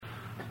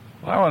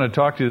I want to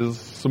talk to you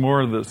some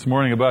more this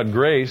morning about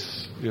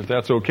grace, if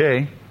that's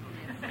okay.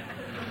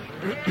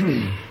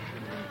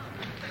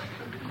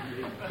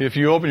 If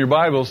you open your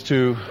Bibles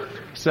to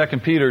 2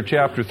 Peter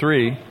chapter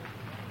 3,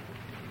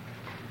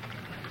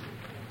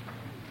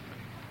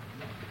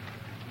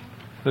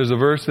 there's a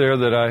verse there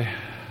that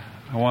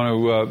I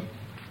want to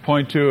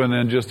point to and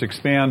then just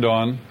expand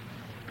on.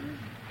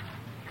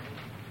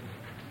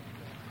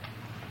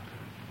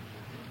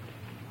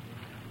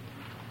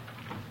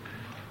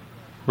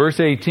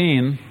 Verse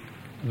 18,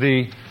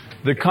 the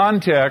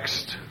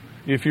context,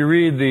 if you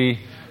read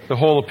the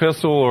whole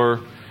epistle,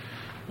 or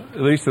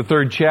at least the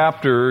third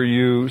chapter,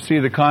 you see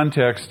the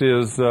context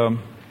is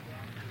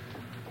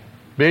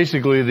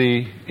basically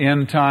the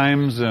end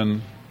times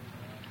and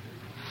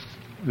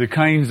the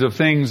kinds of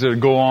things that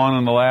go on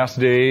in the last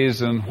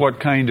days and what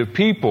kind of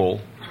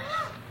people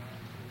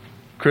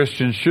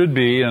Christians should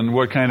be and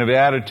what kind of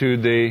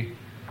attitude they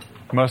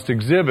must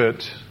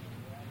exhibit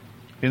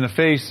in the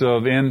face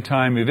of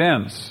end-time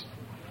events.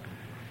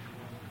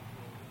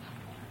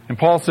 And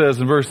Paul says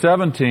in verse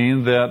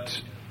 17 that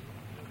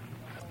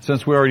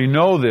since we already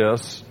know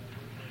this,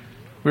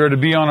 we are to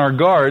be on our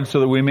guard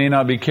so that we may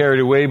not be carried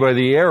away by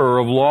the error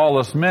of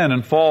lawless men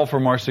and fall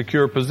from our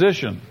secure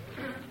position.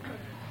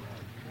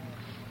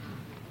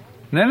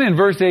 And then in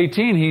verse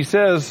 18 he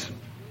says,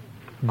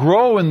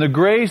 grow in the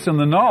grace and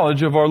the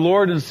knowledge of our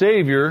Lord and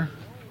Savior,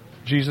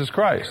 Jesus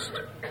Christ.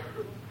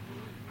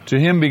 To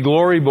Him be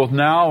glory both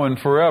now and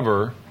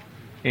forever.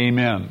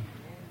 Amen.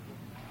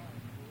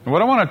 And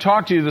what I want to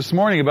talk to you this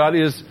morning about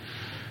is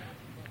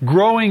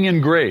growing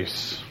in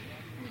grace.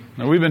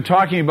 Now, we've been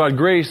talking about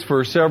grace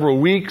for several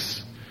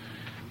weeks.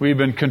 We've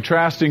been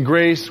contrasting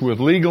grace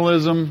with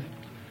legalism.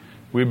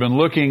 We've been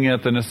looking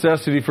at the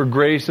necessity for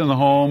grace in the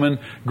home and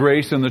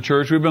grace in the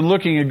church. We've been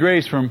looking at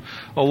grace from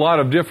a lot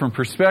of different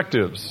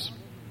perspectives.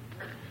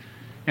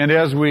 And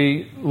as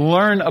we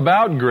learn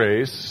about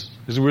grace,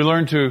 as we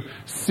learn to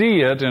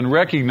see it and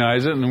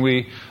recognize it, and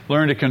we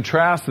learn to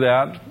contrast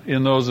that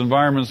in those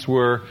environments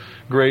where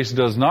grace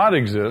does not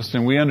exist,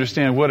 and we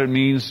understand what it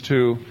means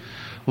to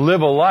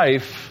live a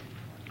life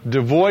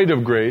devoid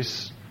of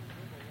grace.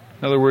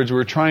 In other words,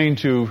 we're trying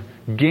to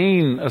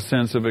gain a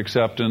sense of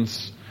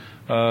acceptance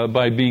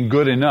by being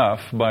good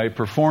enough, by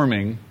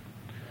performing.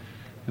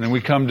 And then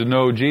we come to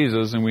know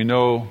Jesus, and we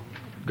know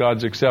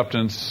God's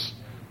acceptance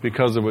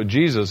because of what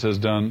Jesus has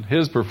done,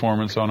 His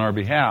performance on our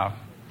behalf.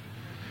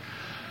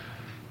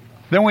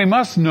 Then we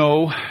must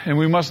know and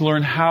we must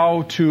learn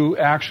how to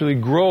actually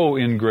grow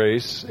in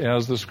grace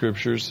as the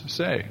Scriptures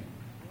say.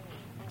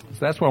 So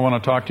that's what I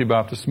want to talk to you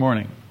about this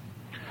morning.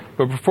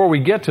 But before we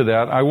get to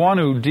that, I want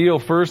to deal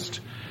first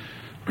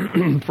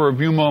for a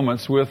few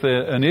moments with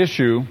an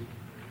issue,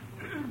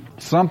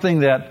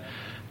 something that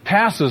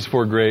passes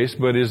for grace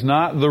but is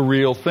not the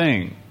real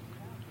thing.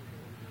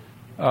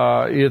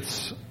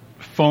 It's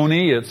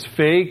phony, it's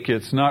fake,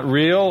 it's not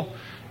real,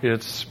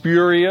 it's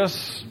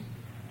spurious.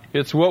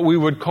 It's what we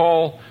would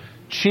call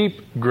cheap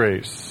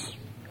grace.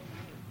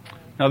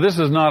 Now, this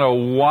is not a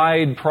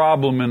wide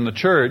problem in the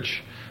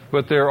church,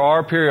 but there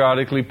are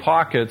periodically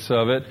pockets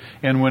of it.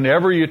 And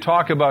whenever you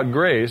talk about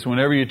grace,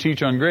 whenever you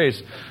teach on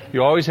grace,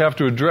 you always have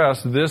to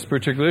address this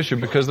particular issue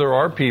because there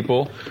are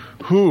people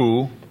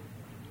who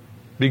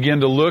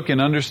begin to look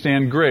and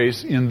understand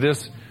grace in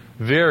this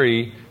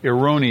very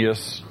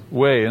erroneous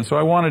way. And so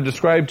I want to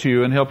describe to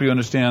you and help you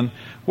understand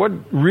what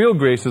real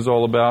grace is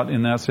all about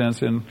in that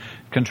sense and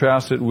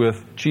contrast it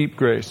with cheap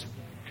grace.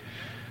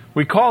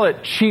 We call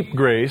it cheap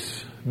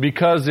grace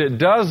because it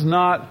does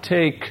not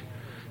take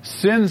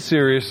sin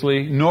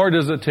seriously, nor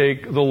does it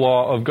take the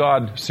law of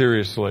God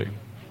seriously.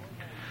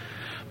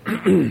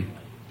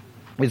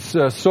 It's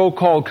a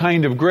so-called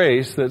kind of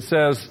grace that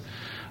says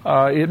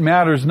it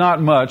matters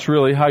not much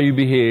really how you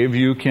behave.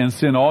 You can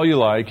sin all you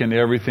like and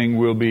everything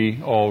will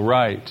be all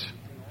right.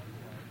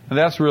 And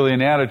that's really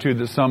an attitude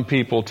that some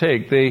people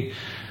take. They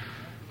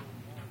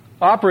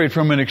operate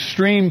from an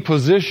extreme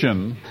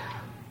position.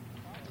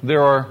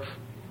 There are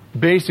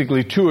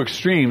basically two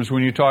extremes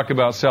when you talk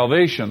about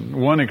salvation.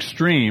 One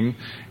extreme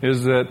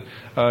is that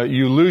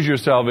you lose your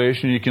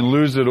salvation. You can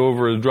lose it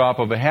over a drop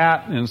of a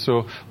hat. And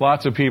so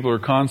lots of people are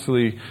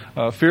constantly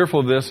fearful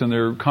of this, and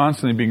they're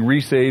constantly being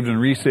resaved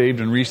and resaved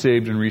and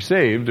resaved and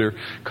resaved. They're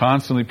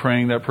constantly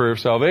praying that prayer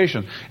of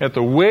salvation. At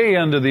the way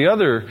end of the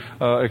other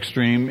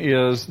extreme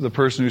is the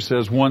person who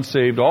says, once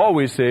saved,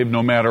 always saved,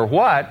 no matter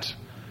what.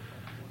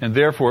 And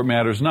therefore it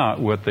matters not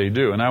what they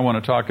do. And I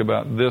want to talk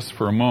about this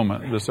for a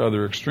moment, this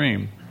other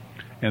extreme,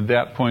 and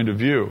that point of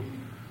view,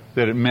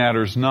 that it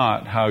matters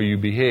not how you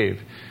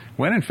behave,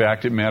 when in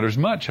fact it matters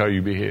much how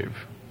you behave.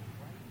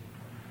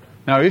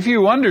 Now, if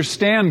you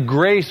understand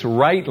grace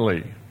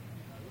rightly,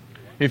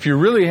 if you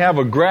really have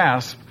a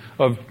grasp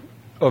of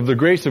the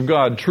grace of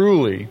God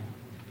truly,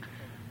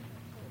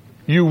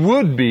 you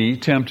would be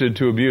tempted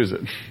to abuse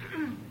it,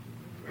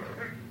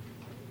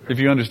 if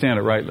you understand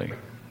it rightly.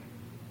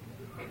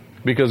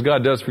 Because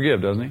God does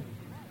forgive, doesn't He?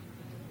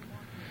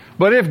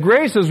 But if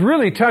grace has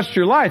really touched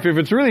your life, if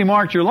it's really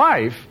marked your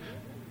life,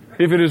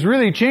 if it is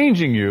really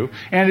changing you,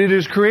 and it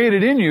has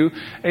created in you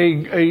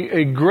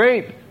a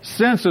great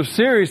sense of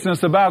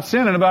seriousness about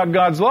sin and about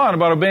God's law and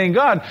about obeying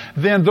God,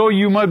 then though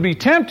you might be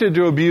tempted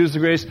to abuse the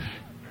grace,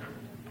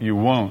 you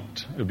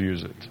won't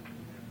abuse it.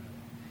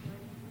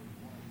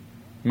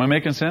 Am I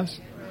making sense?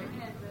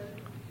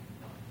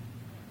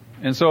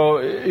 And so,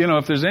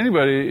 if there's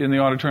anybody in the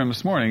auditorium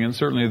this morning, and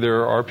certainly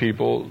there are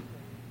people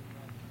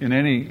in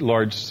any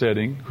large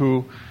setting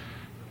who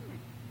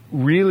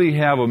really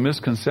have a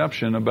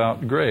misconception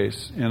about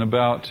grace and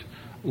about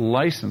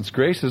license.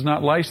 Grace is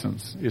not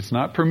license. It's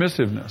not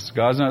permissiveness.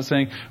 God's not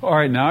saying, all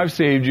right, now I've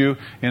saved you,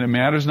 and it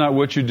matters not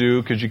what you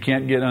do because you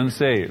can't get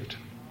unsaved.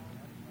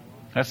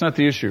 That's not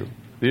the issue.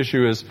 The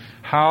issue is,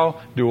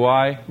 how do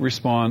I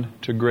respond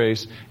to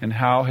grace, and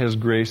how has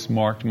grace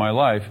marked my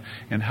life,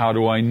 and how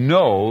do I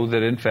know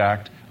that in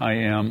fact I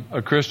am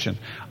a Christian?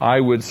 I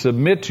would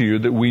submit to you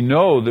that we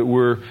know that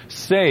we're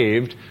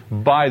saved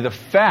by the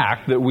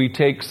fact that we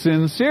take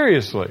sin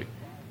seriously.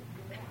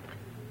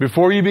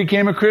 Before you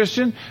became a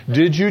Christian,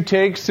 did you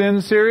take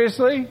sin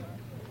seriously?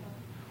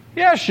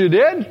 Yes, you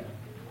did.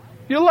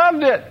 You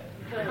loved it.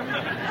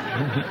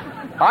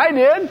 I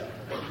did.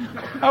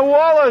 I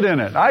wallowed in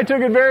it. I took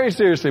it very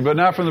seriously, but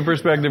not from the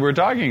perspective we're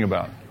talking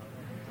about.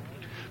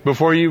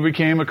 Before you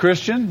became a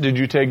Christian, did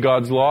you take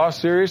God's law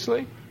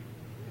seriously?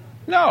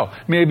 No.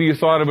 Maybe you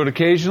thought of it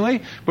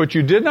occasionally, but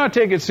you did not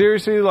take it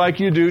seriously like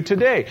you do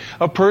today.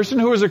 A person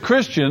who is a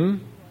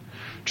Christian,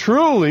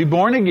 truly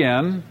born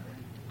again,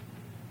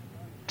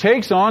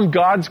 takes on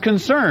God's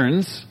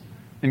concerns,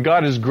 and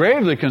God is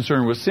gravely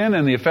concerned with sin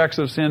and the effects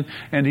of sin,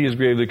 and He is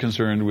gravely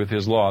concerned with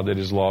His law, that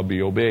His law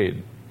be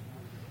obeyed.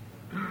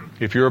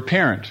 If you're a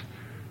parent,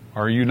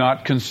 are you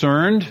not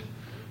concerned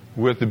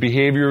with the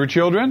behavior of your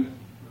children?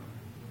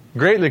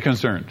 Greatly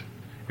concerned.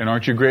 And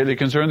aren't you greatly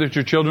concerned that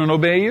your children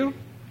obey you?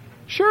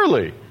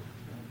 Surely.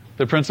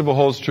 The principle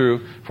holds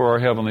true for our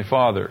Heavenly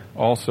Father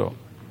also.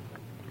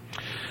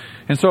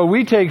 And so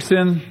we take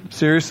sin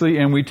seriously,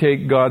 and we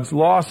take God's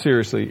law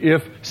seriously.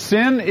 If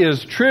sin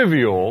is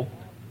trivial,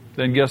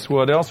 then guess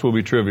what else will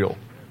be trivial?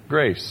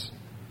 Grace.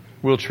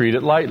 We'll treat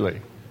it lightly.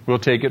 We'll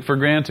take it for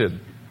granted.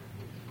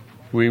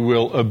 We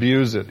will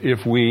abuse it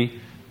if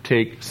we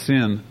take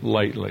sin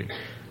lightly.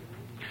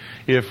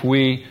 If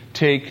we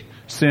take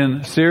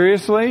sin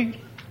seriously,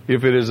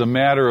 if it is a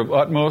matter of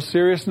utmost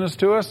seriousness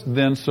to us,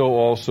 then so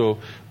also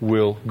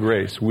will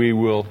grace. We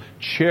will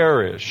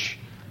cherish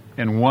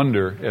and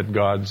wonder at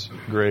God's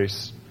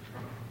grace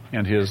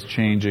and His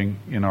changing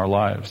in our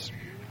lives.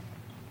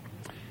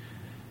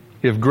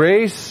 If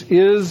grace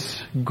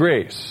is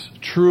grace,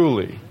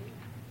 truly,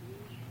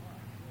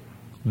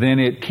 then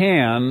it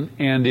can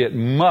and it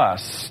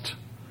must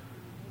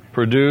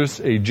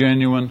produce a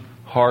genuine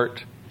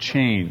heart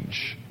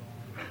change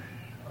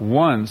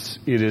once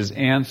it is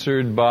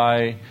answered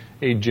by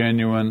a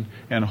genuine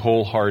and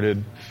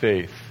wholehearted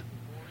faith.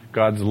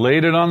 God's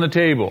laid it on the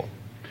table.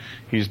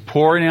 He's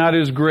pouring out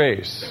His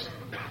grace,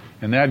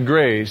 and that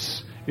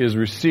grace is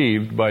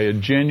received by a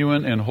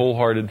genuine and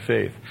wholehearted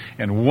faith.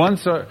 And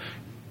once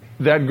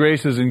that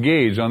grace is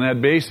engaged on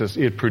that basis,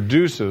 it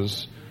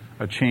produces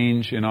a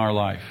change in our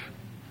life.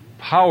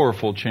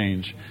 Powerful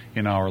change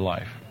in our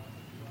life.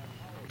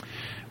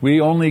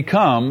 We only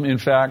come, in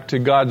fact, to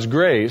God's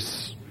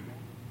grace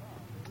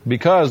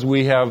because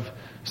we have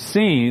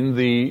seen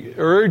the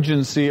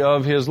urgency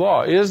of His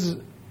law.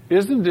 Isn't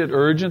it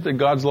urgent that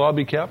God's law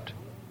be kept?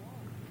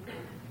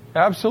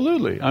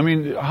 Absolutely. I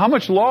mean, how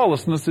much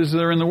lawlessness is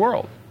there in the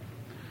world?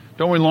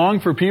 Don't we long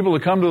for people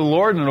to come to the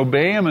Lord and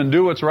obey Him and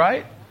do what's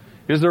right?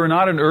 Is there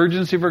not an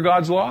urgency for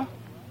God's law?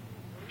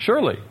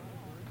 Surely.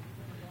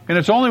 And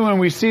it's only when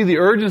we see the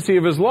urgency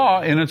of His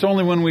law, and it's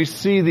only when we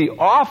see the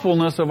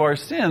awfulness of our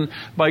sin,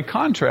 by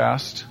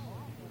contrast,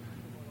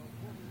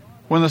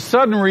 when the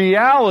sudden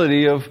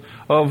reality of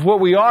what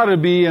we ought to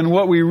be and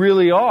what we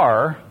really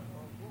are,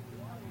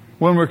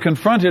 when we're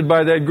confronted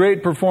by that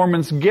great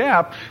performance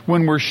gap,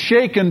 when we're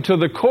shaken to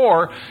the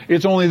core,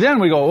 it's only then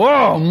we go,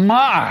 oh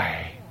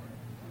my!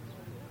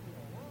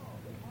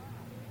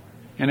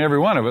 And every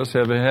one of us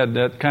have had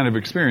that kind of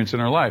experience in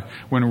our life,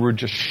 when we're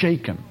just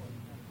shaken.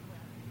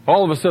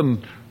 All of a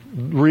sudden,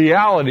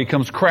 reality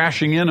comes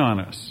crashing in on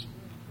us.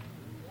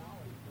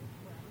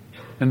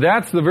 And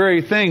that's the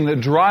very thing that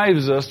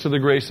drives us to the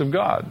grace of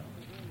God.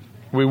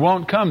 We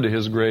won't come to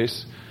His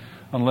grace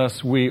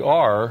unless we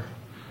are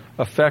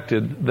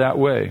affected that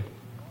way.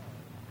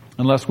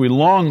 Unless we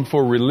long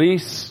for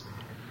release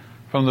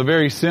from the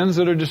very sins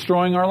that are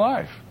destroying our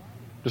life,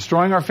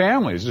 destroying our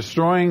families,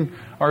 destroying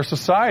our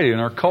society and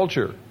our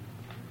culture.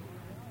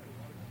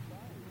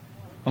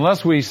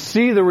 Unless we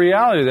see the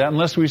reality of that,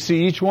 unless we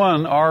see each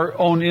one our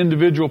own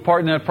individual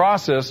part in that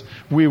process,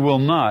 we will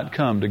not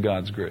come to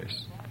God's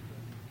grace.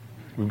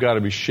 We've got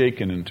to be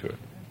shaken into it.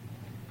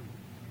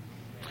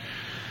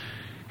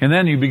 And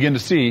then you begin to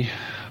see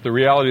the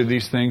reality of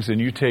these things, and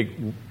you take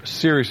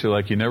seriously,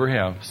 like you never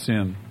have,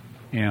 sin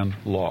and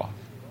law,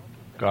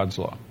 God's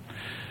law.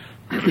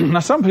 Now,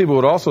 some people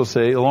would also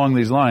say along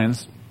these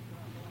lines,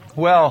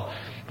 well,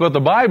 But the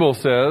Bible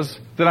says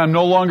that I'm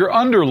no longer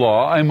under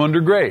law, I'm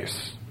under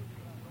grace.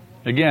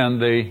 Again,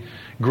 they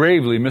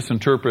gravely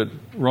misinterpret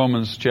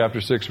Romans chapter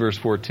 6, verse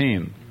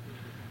 14.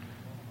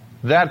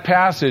 That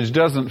passage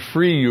doesn't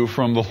free you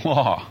from the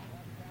law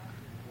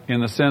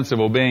in the sense of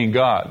obeying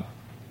God.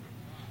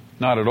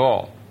 Not at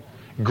all.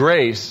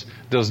 Grace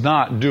does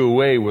not do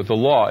away with the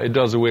law. It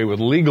does away with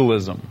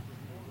legalism.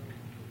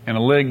 And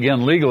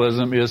again,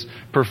 legalism is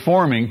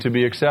performing to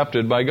be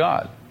accepted by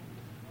God.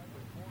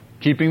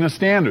 Keeping the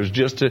standards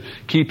just to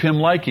keep Him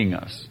liking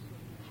us.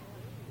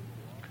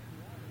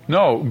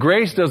 No,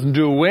 grace doesn't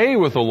do away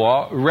with the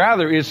law.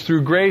 Rather, it's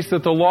through grace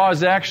that the law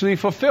is actually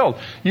fulfilled.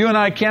 You and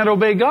I can't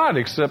obey God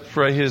except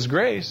for His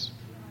grace,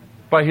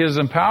 by His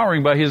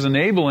empowering, by His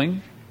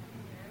enabling.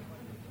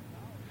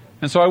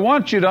 And so I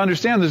want you to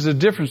understand there's a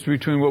difference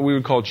between what we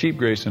would call cheap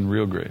grace and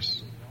real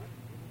grace.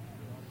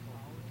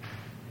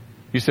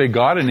 You say,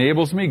 God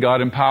enables me,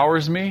 God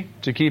empowers me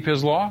to keep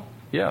His law?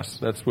 Yes,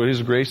 that's what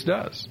His grace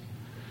does.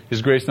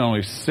 His grace not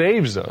only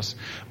saves us,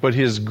 but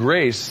His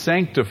grace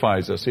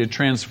sanctifies us. It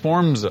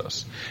transforms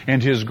us.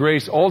 And His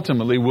grace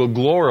ultimately will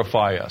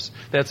glorify us.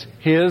 That's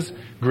His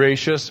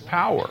gracious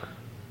power.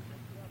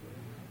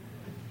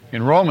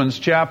 In Romans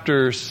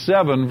chapter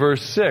 7,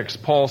 verse 6,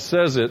 Paul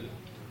says it.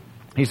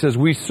 He says,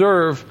 we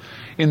serve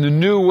in the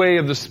new way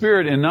of the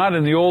Spirit and not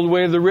in the old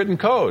way of the written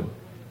code.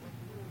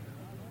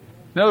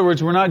 In other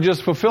words, we're not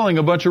just fulfilling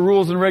a bunch of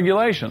rules and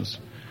regulations.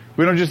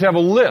 We don't just have a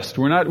list.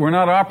 We're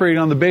not operating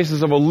on the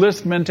basis of a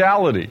list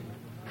mentality.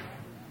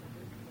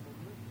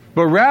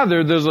 But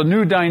rather, there's a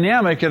new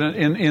dynamic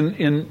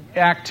in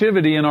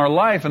activity in our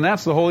life, and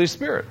that's the Holy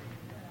Spirit.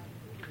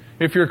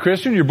 If you're a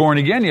Christian, you're born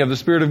again, you have the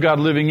Spirit of God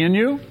living in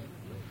you.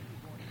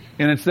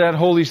 And it's that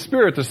Holy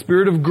Spirit, the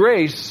Spirit of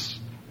grace,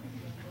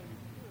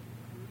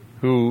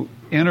 who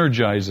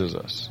energizes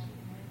us.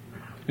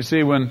 You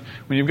see, when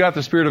you've got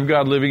the Spirit of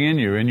God living in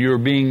you and you're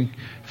being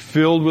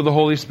filled with the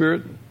Holy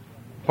Spirit,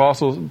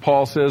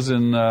 Paul says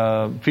in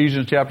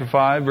Ephesians chapter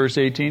 5, verse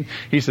 18,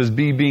 he says,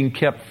 be being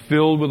kept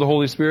filled with the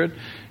Holy Spirit.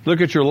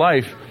 Look at your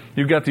life.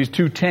 You've got these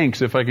two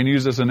tanks, if I can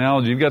use this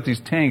analogy. You've got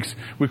these tanks,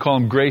 we call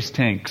them grace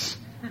tanks.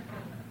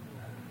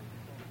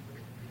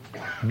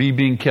 Be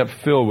being kept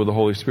filled with the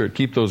Holy Spirit.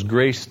 Keep those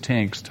grace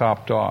tanks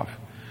topped off.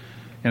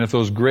 And if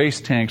those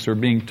grace tanks are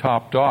being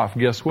topped off,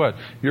 guess what?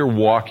 You're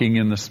walking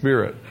in the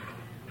Spirit.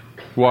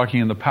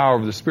 Walking in the power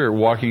of the Spirit.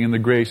 Walking in the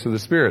grace of the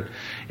Spirit.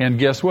 And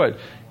guess what?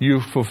 You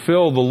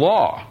fulfill the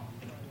law.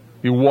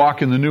 You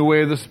walk in the new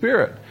way of the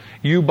Spirit.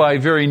 You, by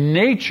very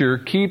nature,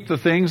 keep the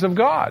things of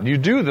God. You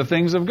do the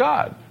things of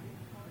God.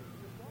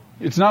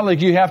 It's not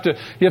like you have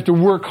to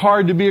work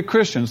hard to be a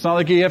Christian. It's not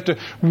like you have to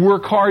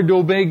work hard to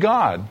obey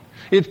God.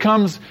 It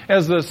comes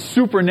as a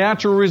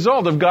supernatural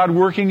result of God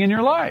working in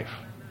your life.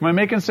 Am I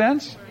making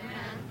sense?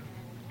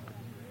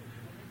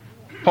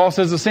 Paul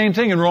says the same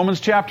thing in Romans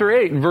chapter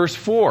 8 and verse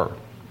 4.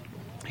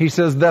 He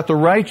says that the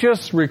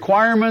righteous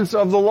requirements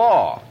of the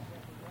law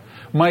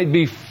might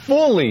be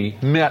fully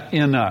met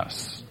in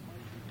us,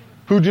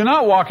 who do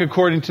not walk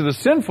according to the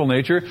sinful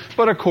nature,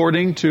 but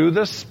according to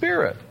the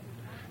Spirit.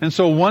 And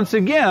so once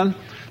again,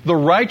 the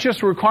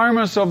righteous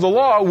requirements of the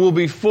law will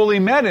be fully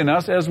met in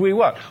us as we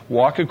what?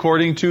 Walk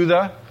according to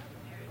the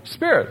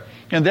Spirit.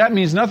 And that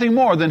means nothing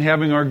more than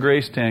having our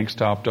grace tanks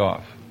topped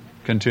off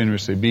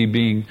continuously,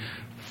 being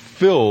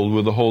filled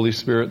with the Holy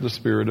Spirit, the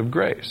Spirit of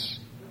grace.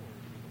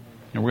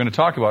 And we're going to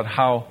talk about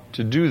how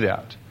to do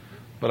that.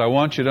 But I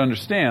want you to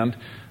understand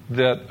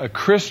that a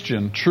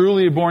Christian,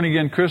 truly a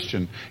born-again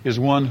Christian, is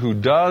one who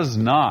does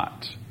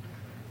not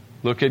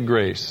look at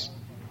grace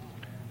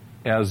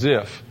as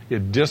if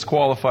it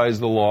disqualifies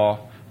the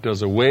law,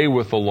 does away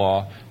with the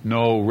law.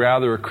 No,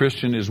 rather a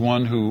Christian is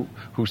one who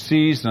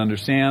sees and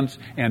understands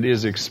and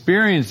is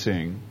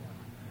experiencing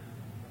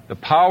the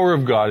power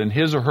of God in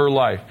his or her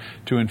life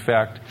to in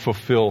fact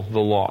fulfill the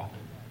law.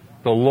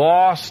 The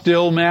law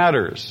still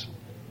matters.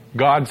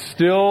 God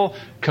still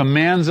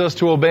commands us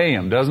to obey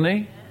Him, doesn't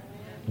He?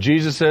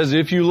 Jesus says,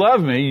 if you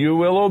love me, you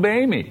will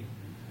obey me.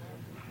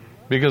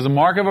 Because the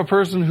mark of a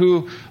person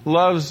who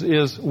loves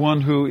is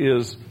one who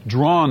is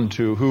drawn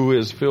to, who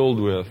is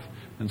filled with,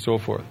 and so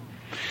forth.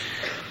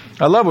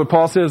 I love what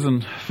Paul says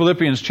in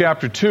Philippians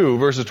chapter 2,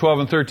 verses 12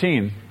 and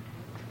 13.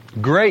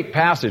 Great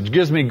passage,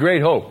 gives me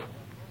great hope.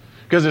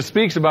 Because it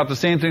speaks about the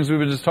same things we've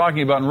been just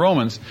talking about in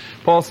Romans.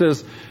 Paul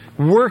says,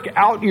 work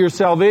out your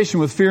salvation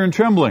with fear and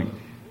trembling.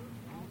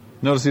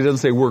 Notice he doesn't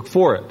say work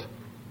for it.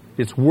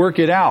 It's work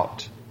it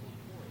out.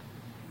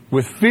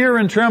 With fear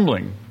and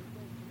trembling.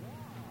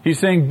 He's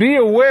saying, be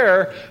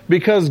aware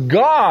because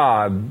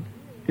God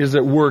is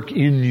at work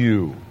in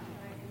you.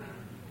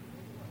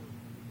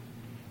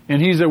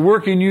 And He's at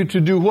work in you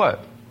to do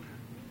what?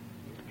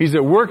 He's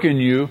at work in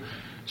you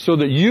so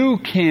that you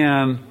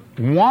can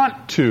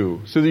want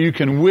to, so that you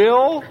can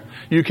will,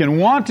 you can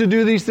want to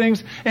do these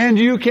things, and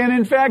you can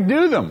in fact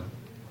do them.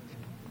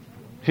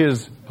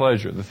 His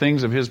pleasure, the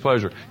things of His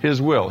pleasure,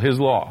 His will, His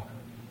law.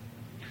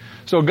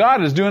 So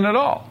God is doing it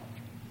all.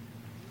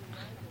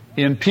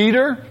 In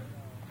Peter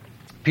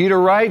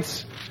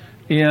writes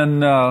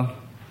in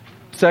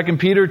 2 2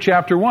 Peter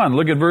chapter 1,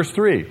 look at verse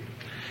 3.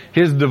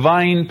 His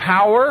divine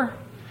power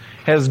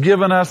has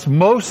given us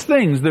most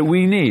things that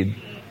we need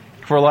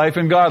for life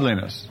and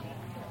godliness.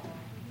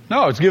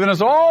 No, it's given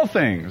us all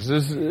things.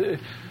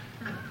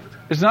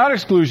 It's not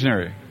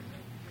exclusionary.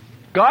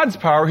 God's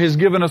power has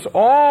given us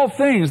all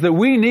things that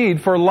we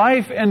need for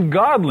life and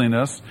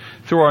godliness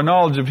through our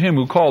knowledge of Him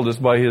who called us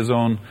by His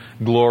own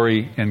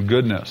glory and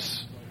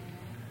goodness.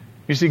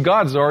 You see,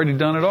 God's already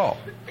done it all.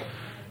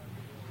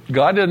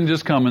 God didn't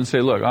just come and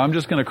say, look, I'm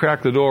just going to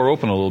crack the door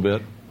open a little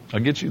bit. I'll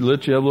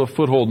let you have a little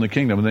foothold in the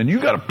kingdom, and then you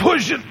got to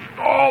push it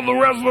all the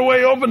rest of the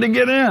way open to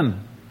get in.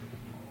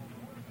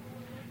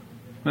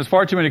 There's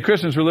far too many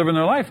Christians who are living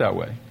their life that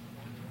way.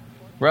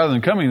 Rather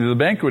than coming to the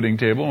banqueting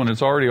table when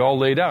it's already all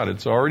laid out.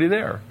 It's already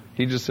there.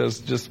 He just says,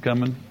 just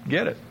come and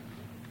get it.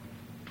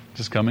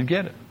 Just come and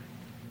get it.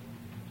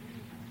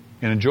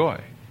 And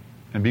enjoy.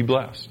 And be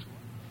blessed.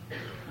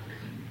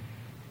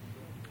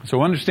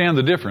 So understand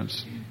the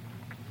difference.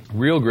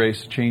 Real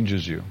grace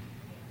changes you.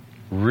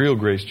 Real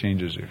grace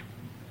changes you.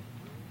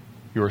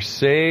 You are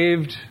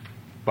saved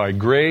by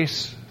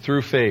grace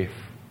through faith.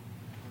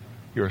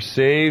 You are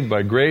saved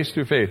by grace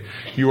through faith.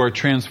 You are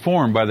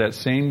transformed by that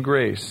same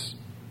grace.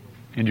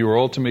 And you are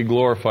ultimately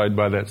glorified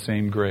by that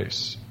same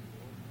grace.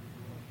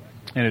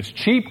 And it's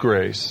cheap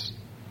grace,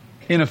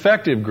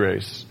 ineffective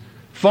grace,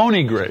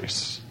 phony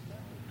grace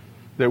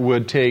that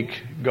would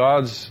take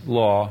God's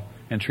law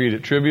and treat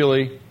it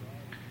trivially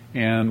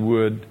and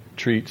would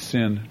treat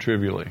sin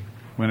trivially.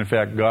 When in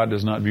fact God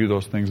does not view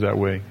those things that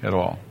way at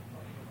all.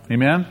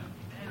 Amen?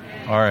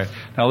 All right.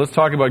 Now let's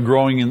talk about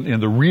growing in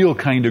the real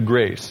kind of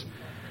grace.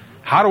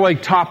 How do I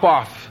top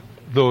off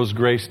those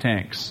grace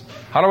tanks?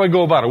 How do I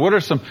go about it? What are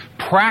some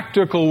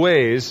practical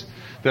ways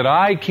that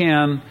I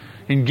can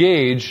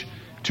engage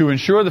to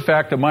ensure the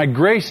fact that my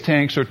grace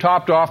tanks are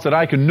topped off, that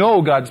I can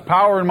know God's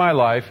power in my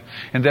life,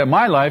 and that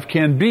my life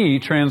can be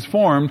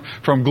transformed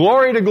from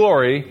glory to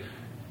glory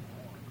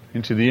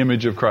into the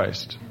image of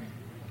Christ?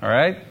 All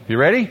right? You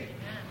ready?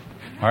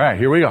 All right,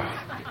 here we go.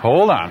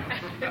 Hold on.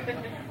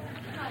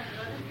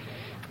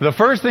 The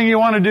first thing you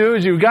want to do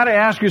is you've got to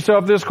ask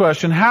yourself this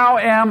question: how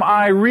am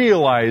I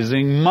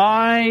realizing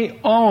my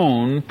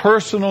own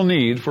personal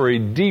need for a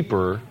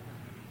deeper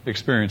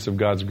experience of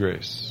God's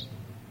grace?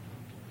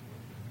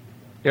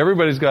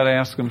 Everybody's got to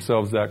ask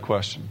themselves that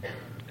question.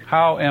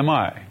 How am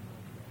I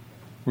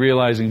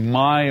realizing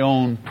my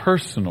own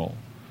personal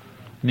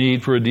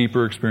need for a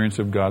deeper experience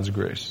of God's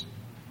grace?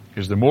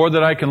 Is there more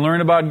that I can learn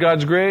about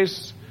God's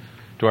grace?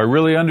 Do I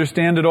really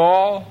understand it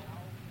all?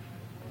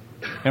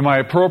 Am I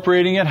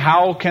appropriating it?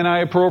 How can I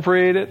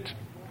appropriate it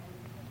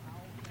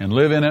and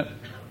live in it?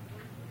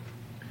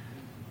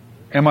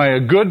 Am I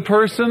a good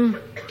person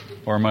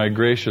or am I a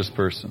gracious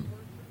person?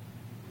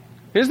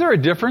 Is there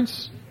a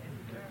difference?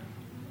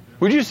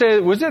 Would you say,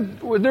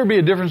 would there be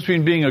a difference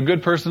between being a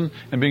good person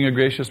and being a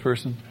gracious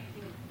person?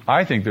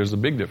 I think there's a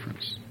big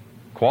difference.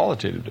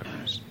 Qualitative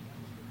difference.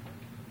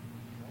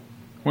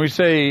 When we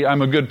say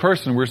I'm a good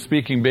person, we're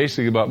speaking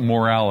basically about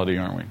morality,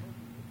 aren't we?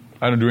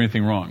 I don't do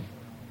anything wrong.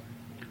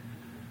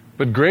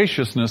 But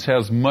graciousness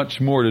has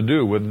much more to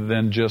do with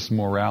than just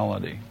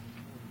morality.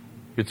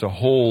 It's a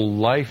whole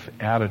life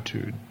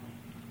attitude.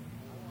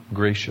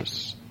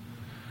 Gracious.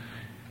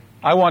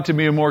 I want to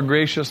be a more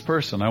gracious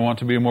person. I want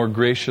to be a more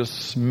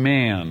gracious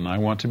man. I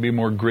want to be a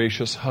more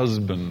gracious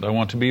husband. I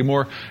want to be a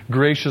more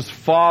gracious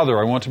father.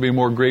 I want to be a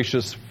more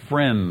gracious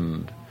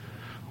friend.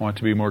 I want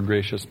to be a more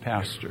gracious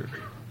pastor.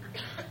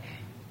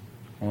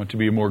 I want to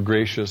be a more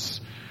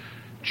gracious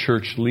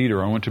church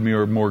leader. I want to be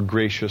a more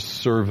gracious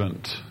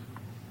servant.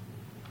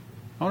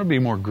 I want to be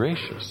more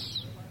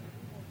gracious.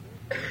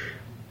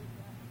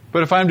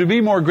 But if I'm to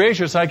be more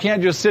gracious, I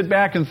can't just sit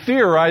back and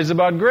theorize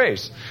about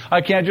grace.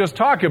 I can't just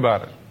talk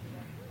about it.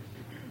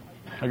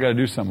 I've got to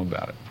do something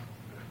about it.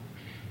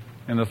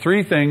 And the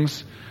three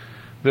things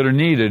that are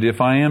needed if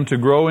I am to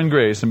grow in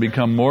grace and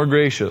become more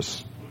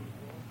gracious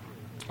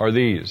are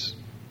these.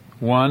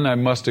 One, I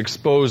must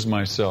expose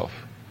myself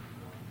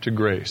to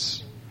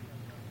grace.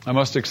 I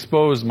must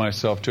expose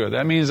myself to it.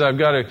 That means I've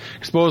got to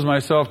expose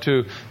myself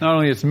to not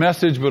only its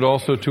message, but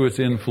also to its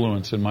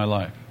influence in my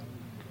life.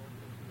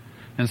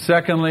 And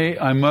secondly,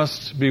 I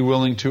must be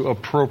willing to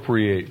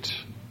appropriate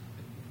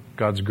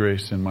God's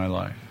grace in my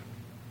life.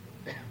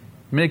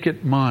 Make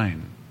it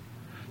mine.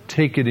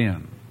 Take it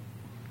in.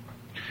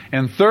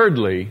 And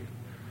thirdly,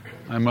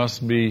 I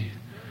must be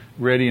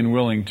ready and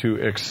willing to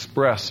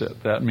express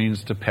it. That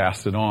means to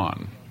pass it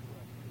on.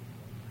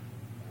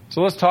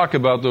 So let's talk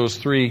about those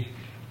three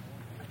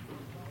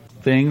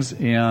things,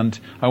 and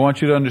I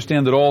want you to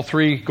understand that all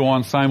three go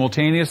on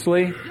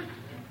simultaneously,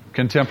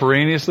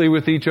 contemporaneously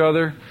with each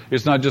other.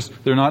 It's not just,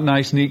 they're not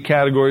nice, neat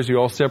categories you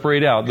all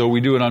separate out, though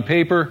we do it on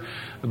paper,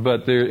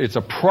 but it's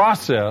a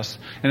process,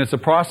 and it's a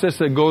process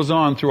that goes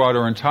on throughout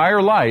our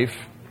entire life,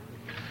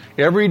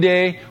 every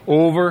day,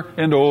 over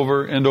and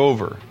over and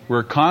over.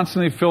 We're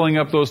constantly filling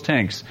up those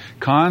tanks,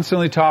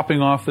 constantly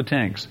topping off the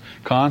tanks,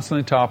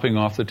 constantly topping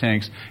off the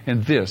tanks,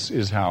 and this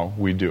is how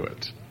we do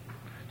it.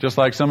 Just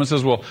like someone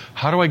says, well,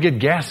 how do I get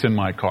gas in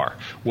my car?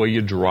 Well,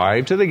 you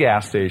drive to the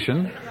gas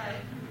station,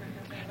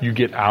 you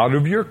get out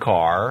of your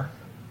car,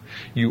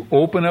 you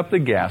open up the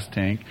gas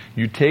tank,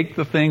 you take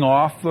the thing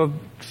off the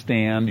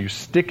stand, you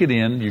stick it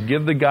in, you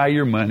give the guy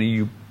your money,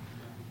 you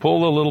pull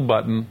the little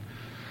button,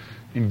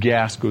 and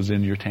gas goes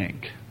into your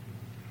tank.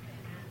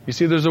 You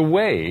see, there's a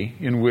way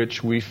in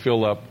which we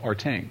fill up our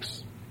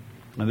tanks.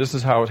 And this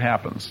is how it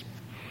happens.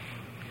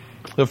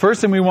 The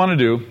first thing we want to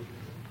do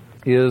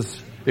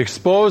is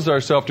expose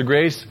ourselves to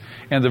grace.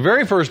 And the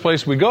very first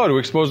place we go to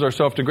expose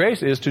ourselves to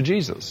grace is to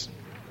Jesus.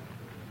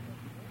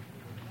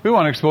 We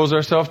want to expose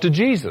ourselves to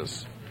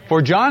Jesus.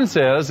 For John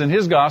says in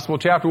his Gospel,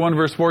 chapter 1,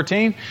 verse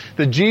 14,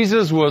 that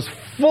Jesus was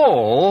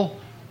full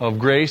of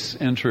grace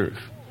and truth.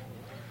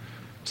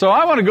 So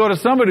I want to go to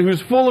somebody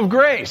who's full of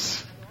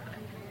grace.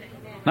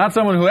 Not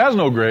someone who has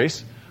no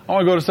grace. I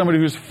want to go to somebody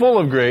who's full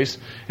of grace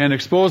and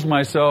expose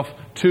myself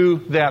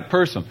to that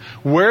person.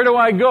 Where do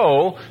I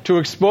go to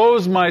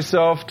expose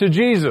myself to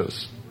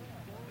Jesus?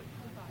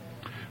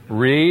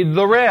 Read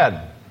the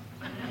red.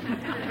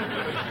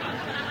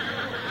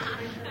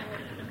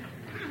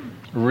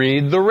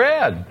 Read the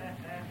red.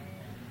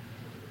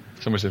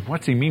 Somebody said,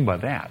 what's he mean by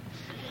that?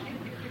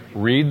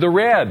 Read the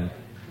red.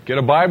 Get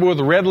a Bible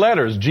with red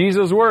letters,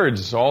 Jesus'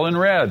 words, all in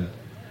red.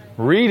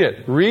 Read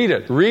it, read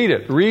it, read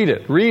it, read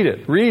it, read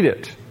it, read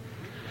it.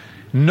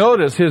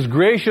 Notice His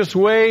gracious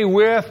way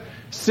with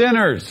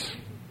sinners.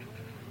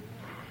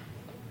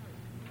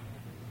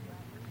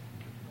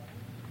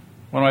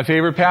 One of my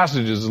favorite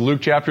passages is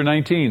Luke chapter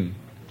 19.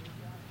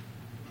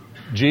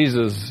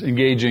 Jesus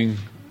engaging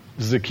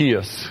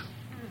Zacchaeus.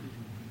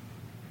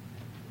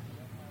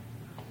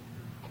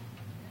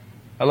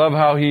 I love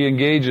how He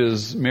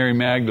engages Mary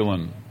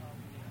Magdalene,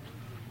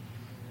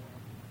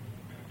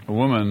 a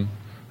woman,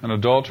 an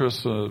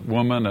adulteress, a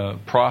woman, a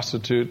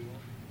prostitute,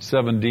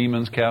 7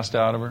 demons cast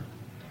out of her.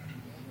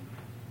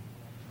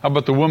 How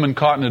about the woman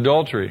caught in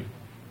adultery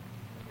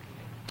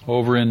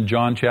over in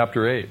John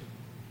chapter 8?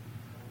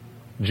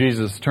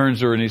 Jesus turns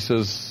to her and He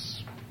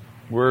says,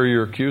 where are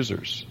your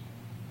accusers?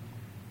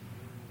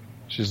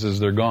 She says,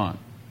 they're gone.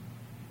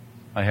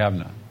 I have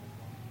none.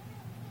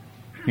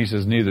 He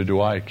says, neither do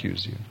I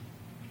accuse you.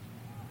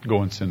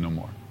 Go and sin no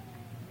more.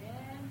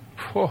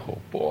 Oh,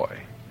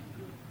 boy.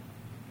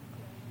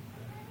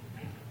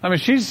 I mean,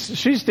 she's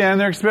standing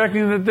there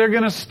expecting that they're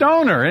going to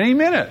stone her any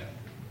minute.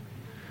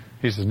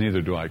 He says,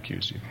 neither do I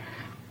accuse you.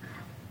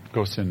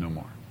 Go sin no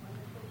more.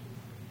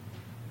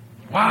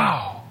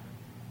 Wow.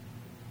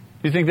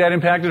 You think that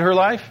impacted her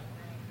life?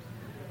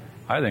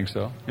 I think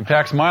so.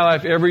 Impacts my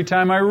life every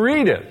time I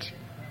read it.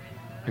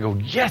 I go,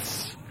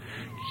 yes,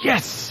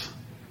 yes.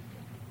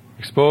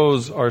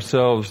 Expose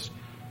ourselves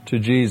to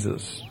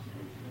Jesus.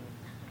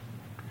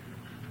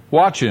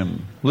 Watch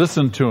Him.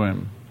 Listen to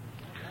Him.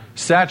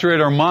 Saturate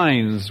our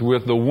minds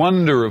with the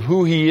wonder of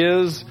who He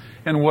is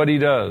and what He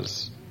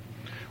does.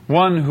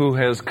 One who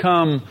has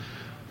come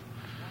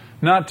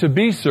not to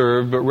be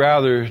served, but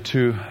rather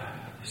to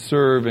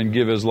serve and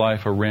give His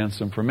life a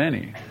ransom for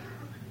many.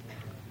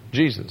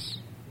 Jesus.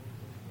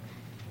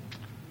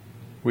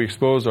 We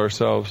expose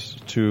ourselves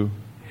to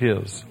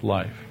His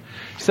life.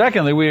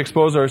 Secondly, we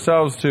expose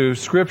ourselves to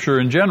Scripture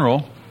in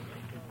general.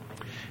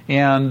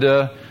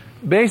 And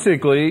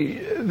basically,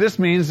 this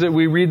means that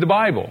we read the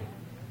Bible.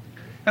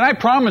 And I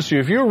promise you,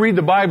 if you read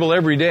the Bible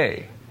every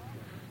day,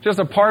 just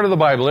a part of the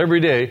Bible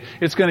every day,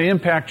 it's going to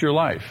impact your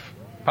life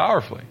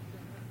powerfully.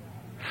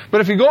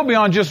 But if you go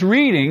beyond just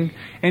reading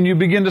and you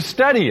begin to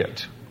study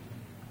it,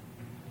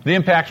 the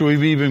impact will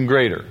be even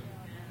greater.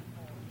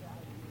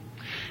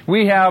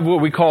 We have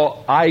what we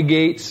call eye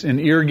gates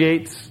and ear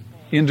gates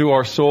into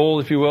our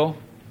soul, if you will.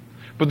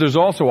 But there's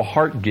also a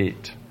heart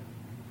gate.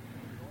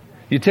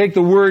 You take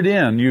the Word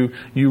in, you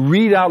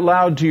read out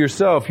loud to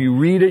yourself, you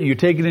read it, you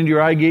take it into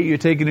your eye gate, you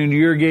take it into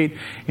your gate,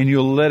 and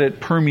you'll let it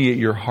permeate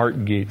your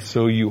heart gate.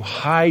 So you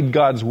hide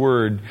God's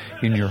Word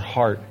in your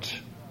heart.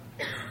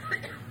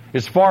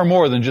 It's far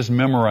more than just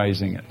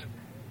memorizing it.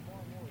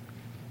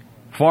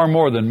 Far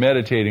more than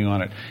meditating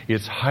on it.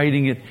 It's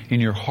hiding it in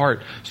your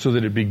heart so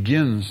that it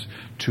begins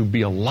to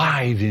be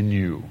alive in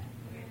you.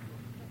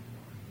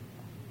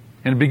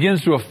 And it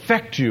begins to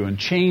affect you and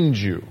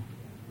change you.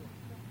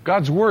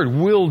 God's Word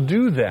will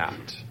do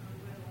that.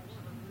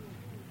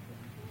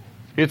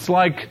 It's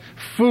like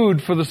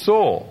food for the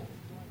soul.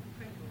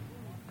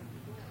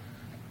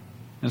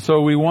 And so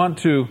we want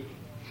to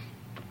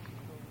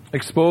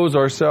expose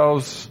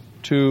ourselves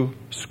to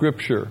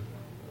Scripture,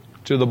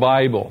 to the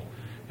Bible.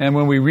 And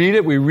when we read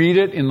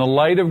it in the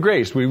light of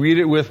grace. We read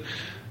it with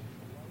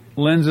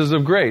lenses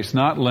of grace,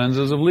 not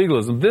lenses of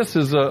legalism. This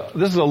is a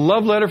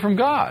love letter from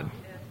God.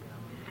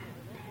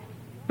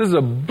 This is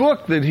a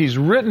book that He's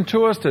written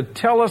to us to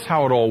tell us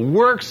how it all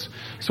works,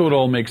 so it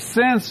all makes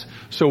sense,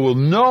 so we'll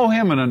know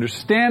Him and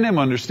understand Him,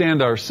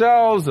 understand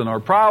ourselves and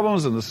our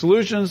problems and the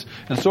solutions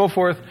and so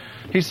forth.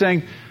 He's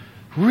saying,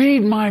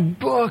 read my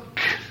book.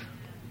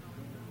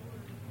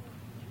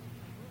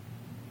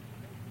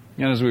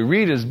 And as we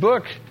read His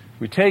book,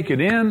 we take it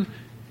in,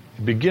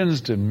 it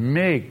begins to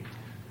make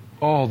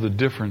all the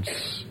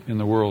difference in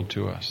the world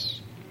to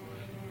us.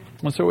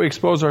 And so we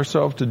expose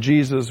ourselves to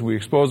Jesus. We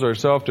expose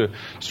ourselves to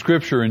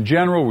Scripture in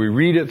general. We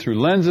read it through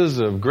lenses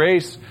of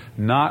grace,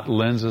 not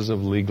lenses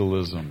of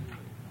legalism.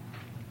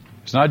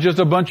 It's not just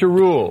a bunch of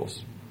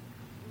rules.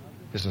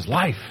 This is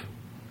life.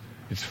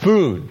 It's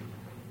food.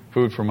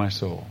 Food for my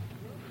soul.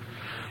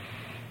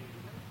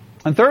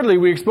 And thirdly,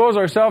 we expose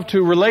ourselves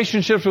to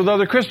relationships with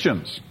other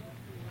Christians.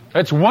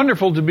 It's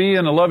wonderful to be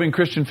in a loving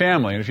Christian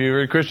family. And if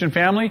you're a Christian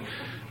family,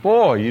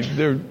 boy,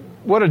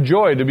 what a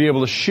joy to be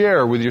able to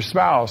share with your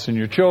spouse and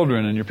your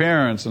children and your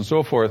parents and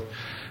so forth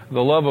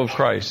the love of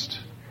Christ.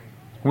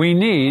 We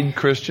need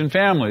Christian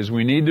families.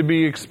 We need to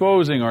be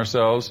exposing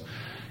ourselves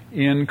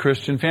in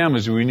Christian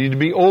families. We need to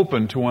be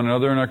open to one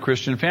another in our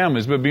Christian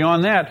families. But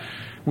beyond that,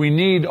 we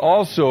need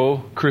also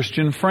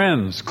Christian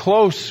friends,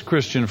 close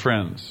Christian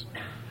friends.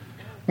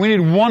 We need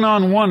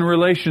one-on-one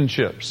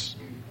relationships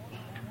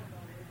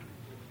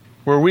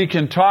where we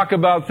can talk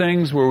about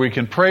things, where we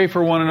can pray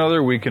for one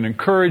another, we can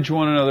encourage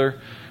one another.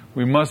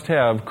 We must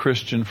have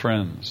Christian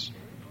friends.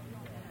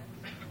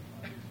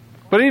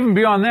 But even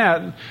beyond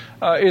that,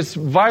 it's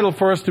vital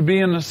for us to be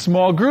in a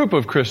small group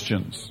of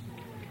Christians.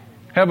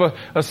 Have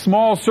a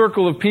small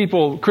circle of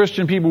people,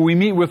 Christian people we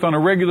meet with on a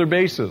regular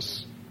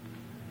basis.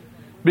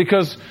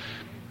 Because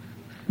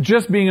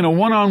just being in a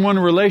one-on-one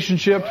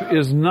relationship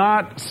is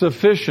not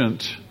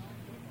sufficient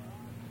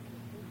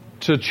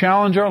to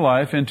challenge our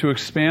life and to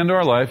expand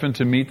our life and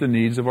to meet the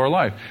needs of our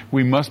life.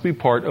 We must be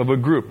part of a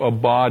group, a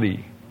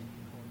body.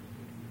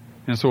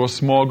 And so a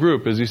small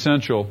group is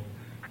essential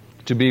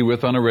to be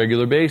with on a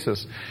regular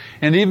basis.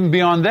 And even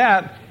beyond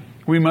that,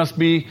 we must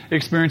be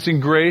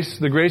experiencing grace,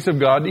 the grace of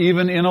God,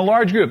 even in a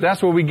large group.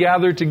 That's why we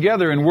gather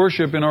together and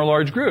worship in our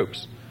large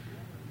groups.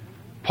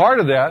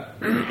 Part of that,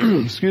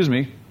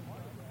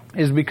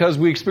 is because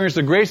we experience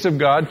the grace of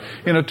God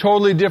in a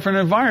totally different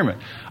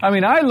environment. I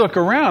mean, I look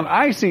around,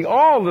 I see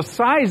all the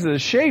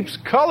sizes, shapes,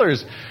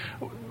 colors.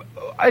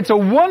 It's a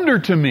wonder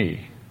to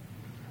me,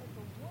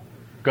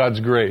 God's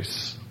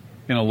grace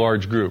in a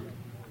large group.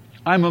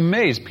 I'm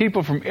amazed.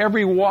 People from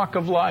every walk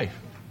of life.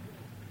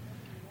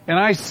 And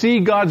I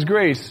see God's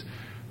grace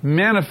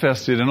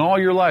manifested in all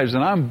your lives,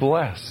 and I'm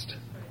blessed.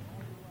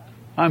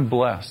 I'm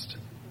blessed.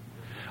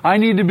 I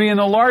need to be in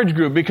a large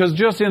group because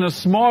just in a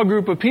small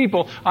group of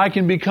people, I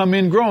can become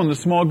ingrown. The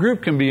small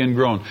group can be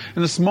ingrown.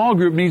 And the small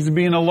group needs to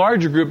be in a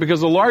larger group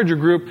because the larger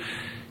group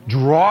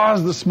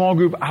draws the small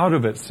group out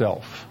of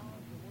itself.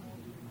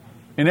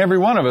 In every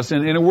one of us,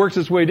 and it works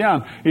its way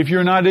down. If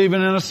you're not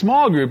even in a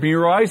small group and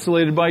you're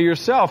isolated by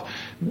yourself,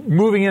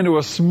 moving into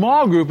a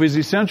small group is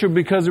essential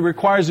because it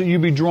requires that you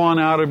be drawn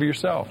out of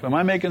yourself. Am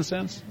I making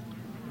sense?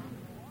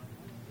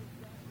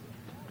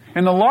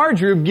 And the large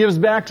group gives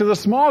back to the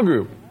small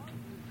group.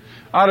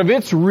 Out of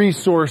its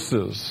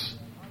resources,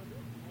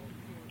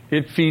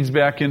 it feeds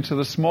back into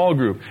the small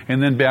group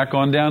and then back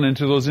on down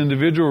into those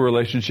individual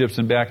relationships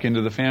and back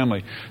into the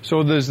family.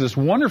 So there's this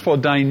wonderful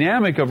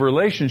dynamic of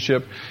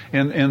relationship,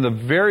 and the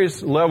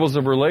various levels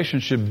of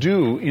relationship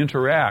do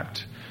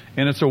interact.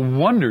 And it's a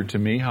wonder to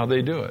me how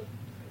they do it.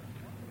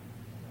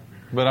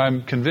 But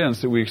I'm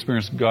convinced that we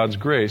experience God's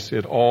grace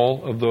at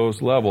all of those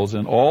levels,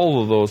 and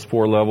all of those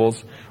 4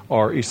 levels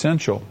are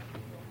essential.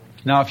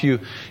 Now,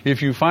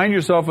 if you find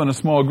yourself in a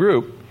small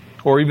group,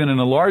 or even in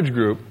a large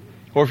group,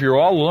 or if you're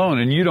all alone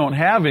and you don't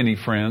have any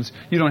friends,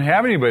 you don't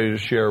have anybody to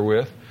share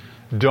with,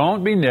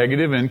 don't be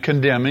negative and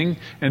condemning,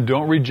 and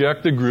don't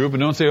reject the group, and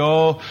don't say,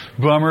 oh,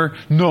 bummer,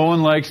 no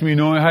one likes me,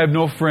 I have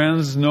no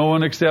friends, no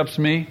one accepts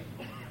me.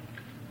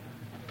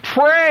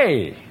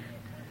 Pray!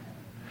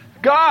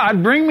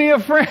 God, bring me a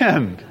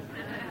friend!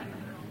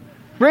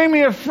 Bring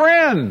me a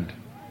friend!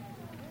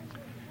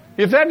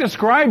 If that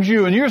describes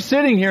you and you're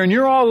sitting here and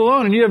you're all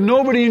alone and you have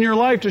nobody in your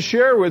life to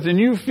share with and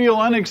you feel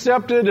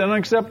unaccepted,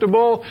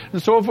 unacceptable,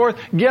 and so forth,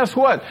 guess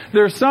what?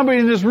 There's somebody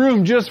in this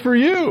room just for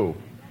you.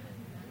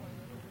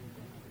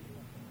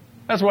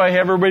 That's why I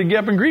have everybody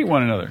get up and greet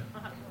one another.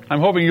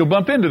 I'm hoping you'll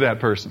bump into that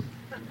person.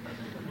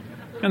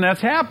 And that's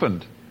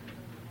happened.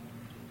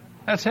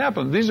 That's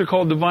happened. These are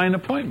called divine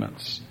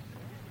appointments.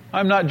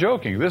 I'm not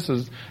joking.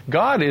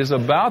 God is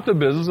about the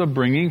business of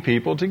bringing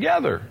people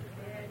together,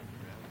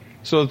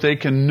 so that they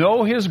can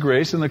know His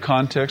grace in the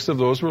context of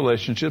those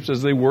relationships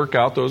as they work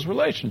out those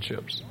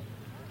relationships.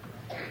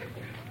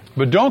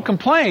 But don't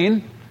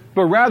complain,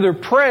 but rather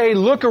pray,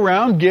 look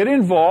around, get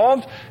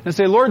involved, and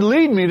say, Lord,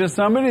 lead me to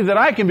somebody that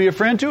I can be a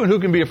friend to and who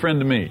can be a friend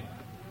to me.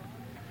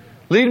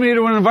 Lead me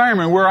to an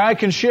environment where I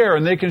can share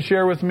and they can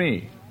share with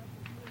me.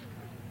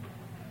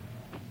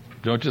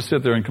 Don't just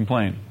sit there and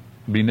complain.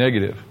 Be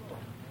negative.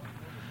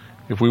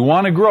 If we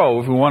want to grow,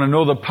 if we want to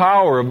know the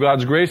power of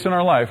God's grace in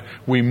our life,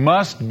 we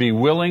must be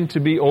willing to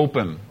be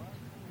open.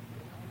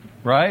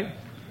 Right?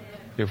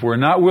 If we're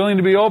not willing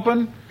to be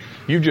open,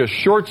 you've just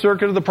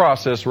short-circuited the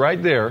process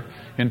right there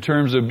in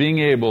terms of being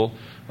able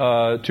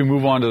to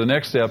move on to the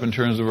next step in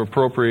terms of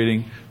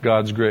appropriating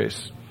God's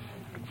grace.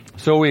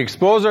 So we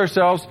expose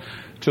ourselves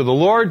to the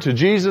Lord, to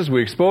Jesus.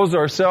 We expose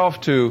ourselves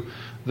to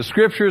the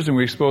Scriptures, and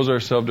we expose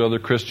ourselves to other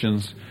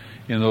Christians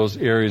in those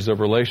areas of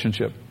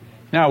relationship.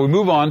 Now we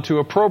move on to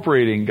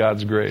appropriating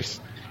God's grace.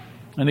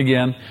 And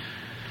again,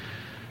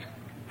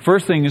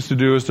 first thing is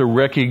to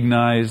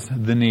recognize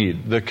the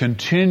need, the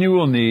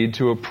continual need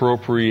to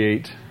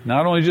appropriate,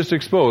 not only just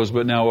expose,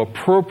 but now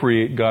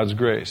appropriate God's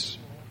grace.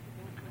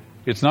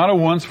 It's not a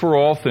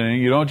once-for-all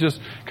thing. You don't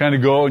just kind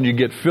of go and you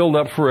get filled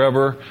up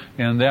forever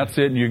and that's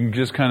it and you can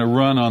just kind of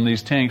run on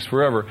these tanks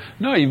forever.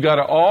 No, you've got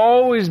to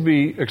always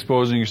be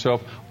exposing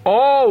yourself,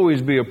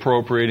 always be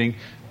appropriating,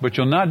 but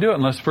you'll not do it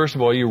unless, first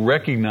of all, you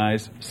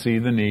see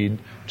the need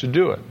to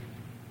do it.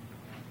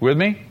 With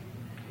me?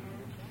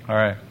 All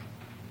right.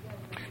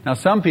 Now,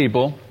 some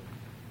people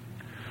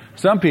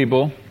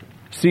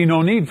see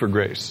no need for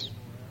grace.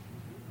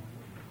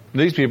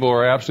 These people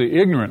are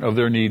absolutely ignorant of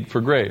their need for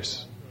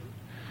grace.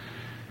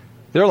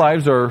 Their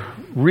lives are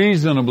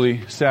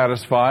reasonably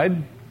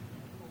satisfied.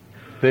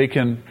 They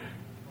can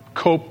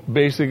cope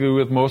basically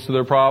with most of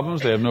their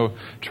problems. They have no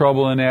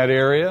trouble in that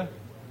area.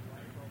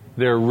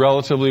 They're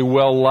relatively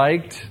well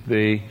liked.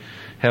 They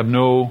have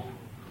no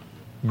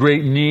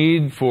great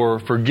need for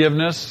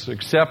forgiveness,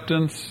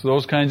 acceptance,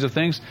 those kinds of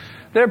things.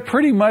 They've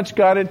pretty much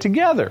got it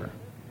together.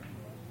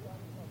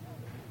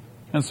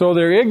 And so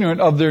they're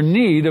ignorant of their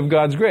need of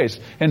God's grace.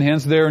 And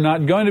hence they're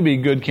not going to be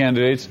good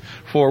candidates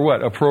for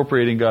what?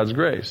 Appropriating God's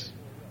grace.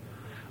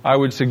 I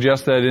would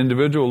suggest that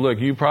individual, look,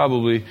 you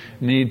probably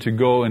need to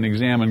go and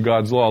examine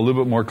God's law a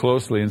little bit more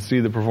closely and see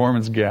the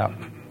performance gap.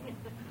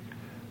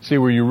 See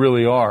where you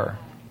really are.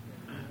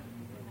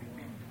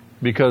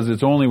 Because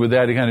it's only with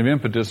that kind of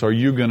impetus are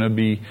you going to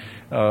be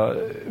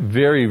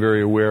very,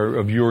 very aware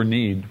of your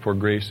need for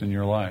grace in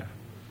your life.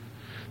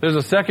 There's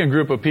a second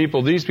group of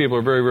people. These people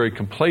are very, very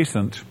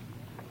complacent.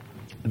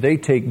 They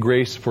take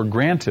grace for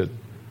granted.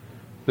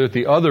 They're at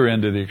the other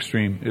end of the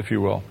extreme, if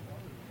you will.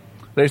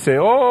 They say,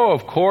 oh,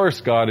 of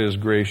course God is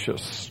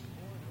gracious.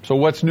 So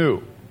what's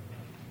new?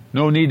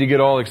 No need to get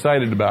all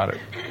excited about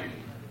it.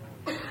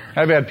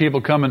 I've had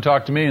people come and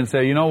talk to me and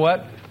say, you know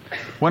what?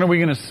 When are we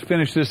going to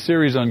finish this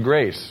series on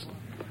grace?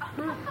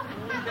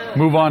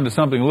 Move on to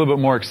something a little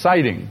bit more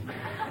exciting.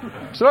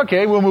 So,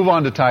 okay, we'll move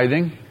on to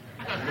tithing.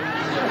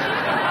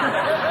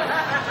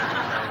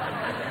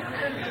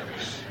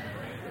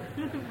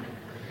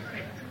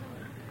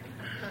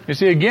 You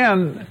see,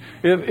 again,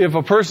 if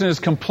a person is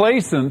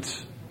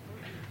complacent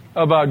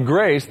about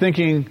grace,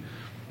 thinking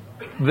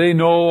they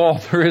know all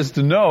there is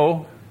to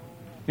know,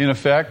 in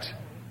effect,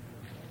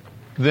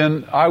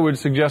 then I would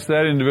suggest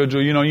that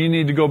individual, you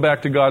need to go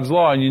back to God's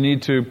law and you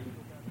need to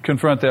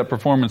confront that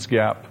performance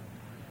gap.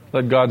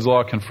 Let God's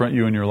law confront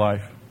you in your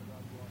life.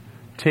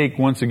 Take,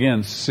 once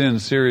again, sin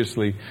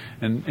seriously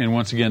and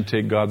once again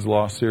take God's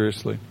law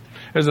seriously.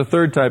 There's a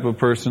third type of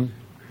person,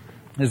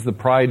 is the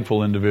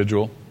prideful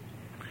individual.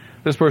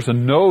 This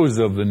person knows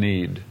of the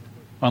need,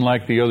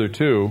 unlike the other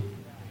two,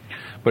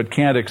 but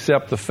can't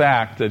accept the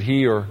fact that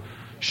he or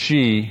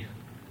she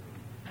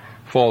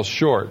falls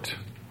short.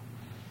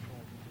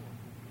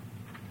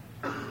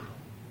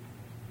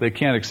 They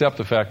can't accept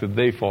the fact that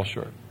they fall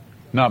short.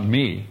 Not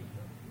me.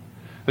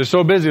 They're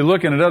so busy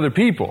looking at other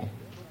people,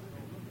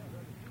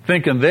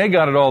 thinking they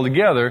got it all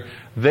together,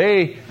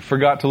 they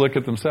forgot to look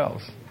at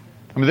themselves.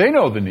 I mean, they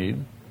know the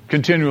need,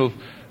 continual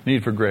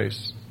need for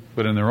grace,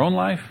 but in their own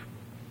life,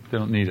 they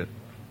don't need it.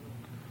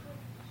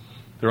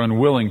 They're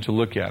unwilling to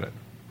look at it.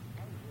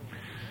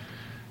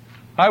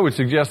 I would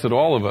suggest that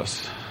all of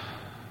us,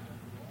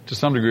 to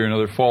some degree or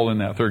another, fall in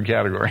that third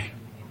category.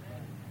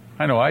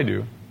 I know I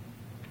do.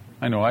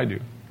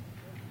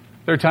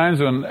 There are times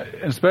when,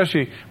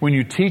 especially when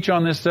you teach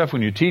on this stuff,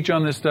 when you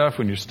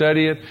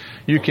study it,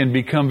 you can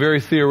become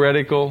very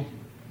theoretical.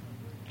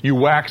 You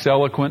wax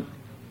eloquent.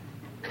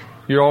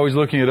 You're always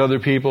looking at other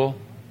people.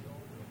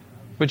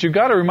 But you've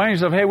got to remind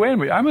yourself, hey, wait a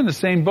minute, I'm in the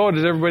same boat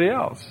as everybody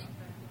else.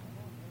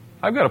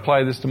 I've got to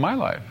apply this to my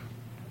life.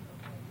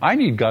 I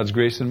need God's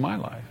grace in my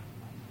life.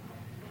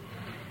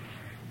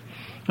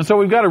 And so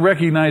we've got to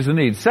recognize the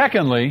need.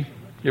 Secondly,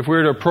 if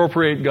we're to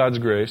appropriate God's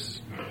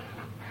grace,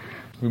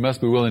 we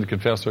must be willing to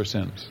confess our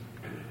sins.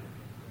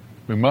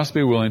 We must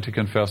be willing to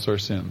confess our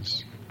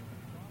sins.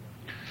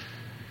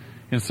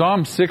 In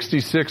Psalm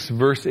 66,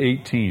 verse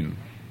 18,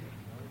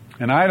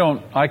 and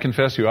I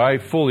confess to you,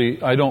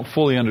 I don't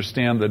fully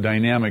understand the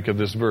dynamic of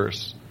this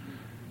verse.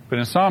 But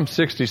in Psalm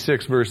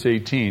 66, verse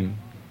 18,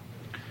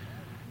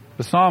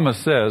 the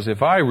psalmist says,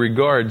 if I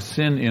regard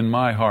sin in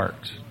my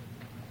heart,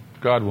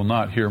 God will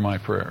not hear my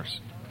prayers.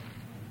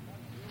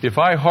 If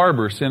I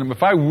harbor sin,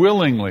 if I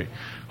willingly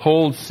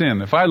hold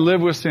sin, if I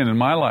live with sin in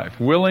my life,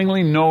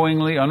 willingly,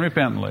 knowingly,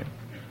 unrepentantly,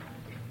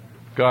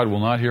 God will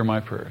not hear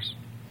my prayers.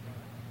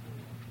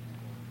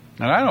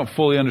 And I don't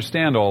fully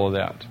understand all of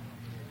that.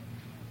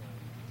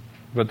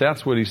 But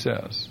that's what he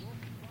says.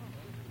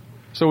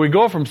 So we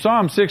go from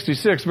Psalm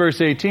 66,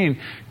 verse 18,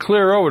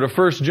 clear over to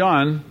 1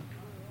 John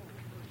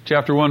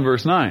chapter 1,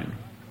 verse 9.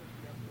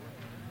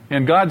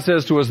 And God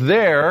says to us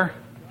there,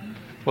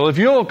 well, if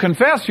you'll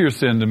confess your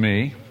sin to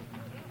me,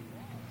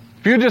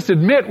 if you just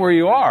admit where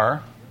you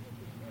are,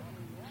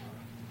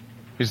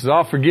 he says,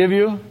 I'll forgive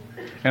you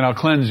and I'll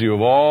cleanse you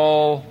of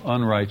all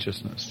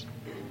unrighteousness.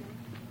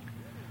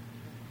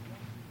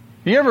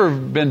 You ever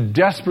been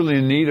desperately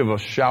in need of a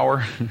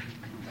shower?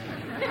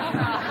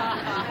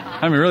 I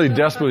mean, really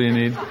desperately in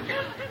need.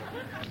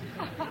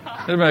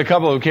 There's been a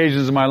couple of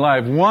occasions in my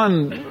life.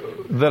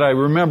 One that I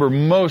remember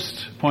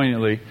most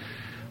poignantly,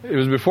 it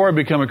was before I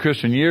became a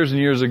Christian, years and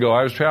years ago.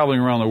 I was traveling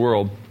around the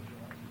world,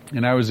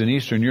 and I was in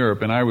Eastern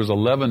Europe, and I was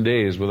 11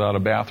 days without a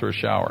bath or a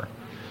shower.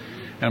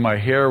 And my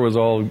hair was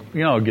all,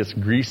 it gets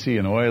greasy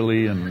and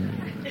oily,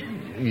 and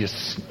you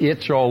just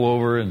itch all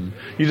over, and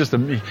you just,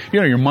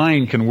 your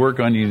mind can work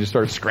on you. You just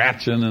start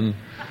scratching, and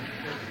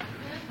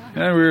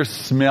we were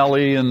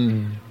smelly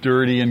and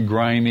dirty and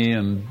grimy,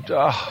 and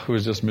it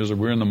was just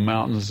miserable. We were in the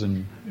mountains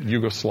in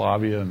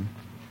Yugoslavia, and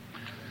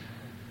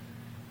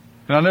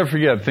I'll never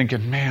forget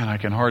thinking, man, I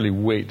can hardly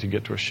wait to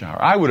get to a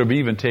shower. I would have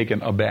even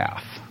taken a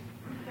bath.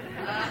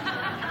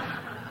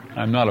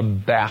 I'm not a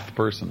bath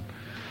person.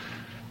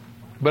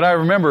 But I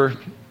remember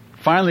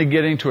finally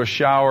getting to a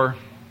shower,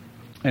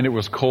 and it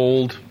was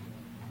cold.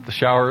 The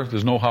shower,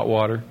 there's no hot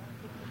water.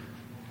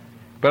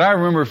 But I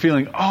remember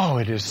feeling,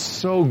 it is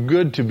so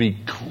good to be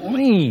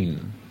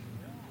clean.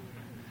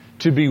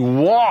 To be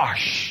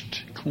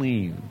washed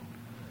clean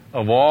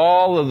of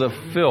all of the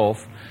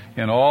filth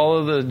and all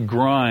of the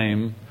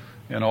grime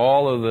and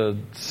all of the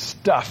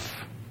stuff.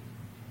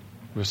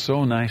 It was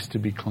so nice to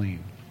be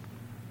clean.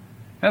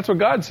 That's what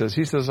God says.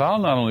 He says, I'll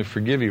not only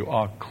forgive you,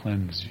 I'll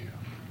cleanse you.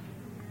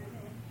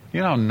 You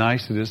know how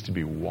nice it is to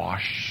be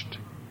washed,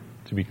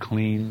 to be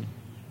clean?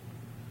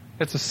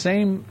 It's the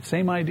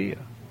same idea.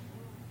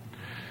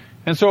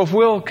 And so if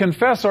we'll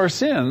confess our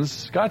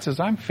sins, God says,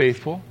 I'm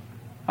faithful,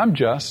 I'm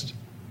just,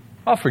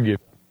 I'll forgive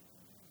you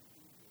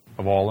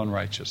of all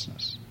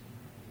unrighteousness.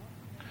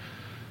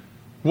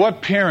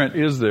 What parent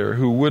is there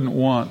who wouldn't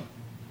want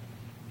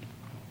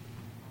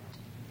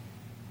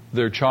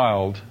their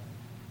child,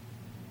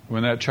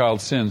 when that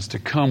child sins, to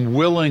come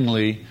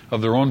willingly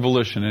of their own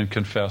volition and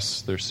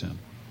confess their sin?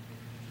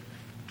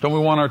 Don't we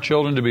want our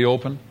children to be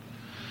open?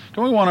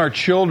 Don't we want our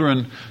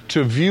children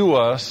to view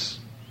us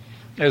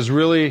as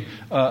really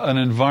an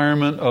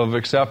environment of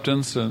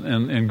acceptance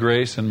and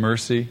grace and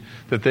mercy,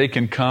 that they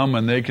can come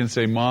and they can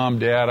say, Mom,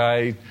 Dad,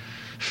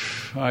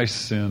 I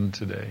sinned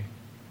today.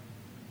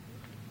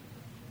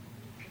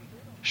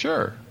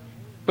 Sure.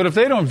 But if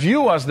they don't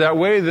view us that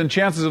way, then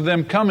chances of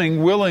them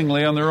coming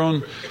willingly on their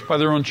own, by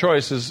their own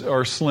choices,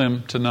 are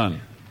slim to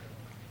none.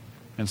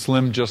 And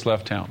Slim just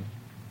left town.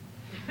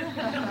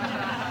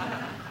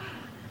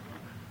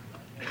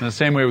 In the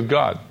same way with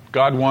God.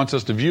 God wants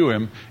us to view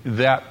Him in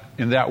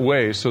that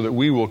way so that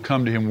we will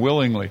come to Him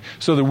willingly.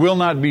 So that we'll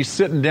not be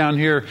sitting down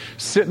here,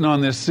 sitting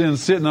on this sin,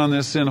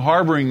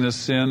 harboring this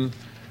sin,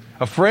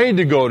 afraid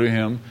to go to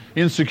Him,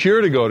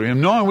 insecure to go to Him,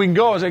 knowing we can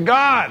go and say,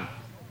 God,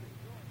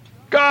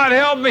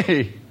 help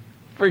me.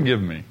 Forgive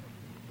me.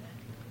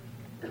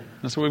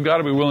 And so we've got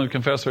to be willing to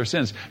confess our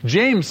sins.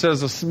 James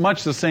says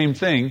much the same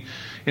thing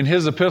in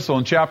his epistle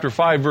in chapter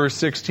 5, verse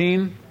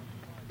 16.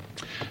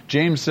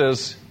 James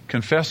says,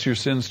 confess your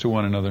sins to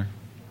one another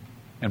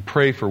and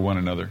pray for one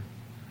another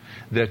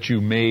that you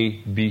may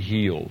be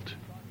healed.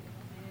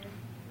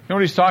 You know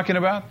what he's talking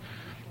about?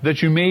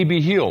 That you may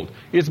be healed.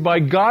 It's by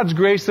God's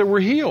grace that we're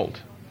healed.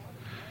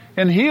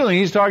 And healing,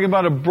 he's talking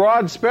about a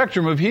broad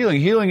spectrum of healing.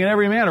 Healing in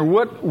every manner.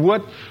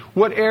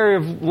 What area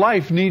of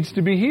life needs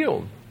to be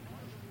healed?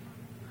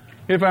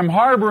 If I'm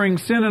harboring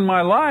sin in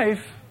my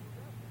life,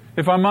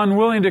 if I'm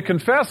unwilling to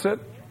confess it,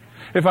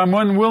 if I'm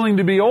unwilling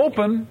to be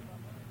open,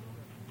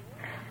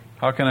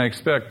 how can I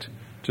expect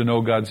to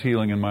know God's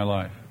healing in my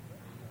life?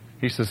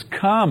 He says,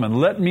 come and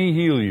let me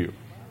heal you.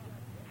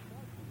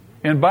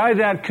 And by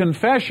that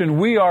confession,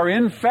 we are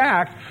in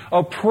fact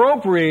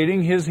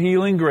appropriating His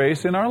healing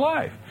grace in our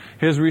life.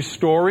 His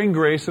restoring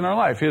grace in our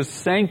life. His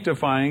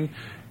sanctifying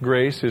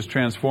grace, His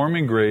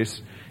transforming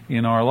grace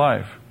in our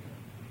life.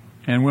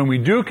 And when we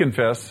do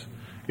confess,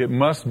 it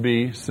must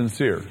be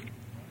sincere,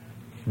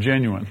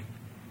 genuine.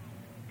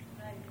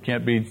 It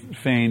can't be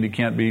feigned, it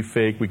can't be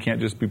fake, we can't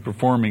just be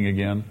performing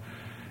again.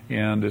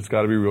 And it's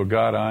got to be real.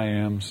 God, I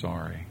am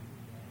sorry.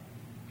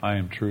 I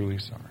am truly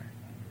sorry.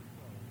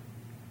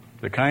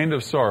 The kind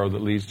of sorrow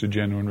that leads to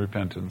genuine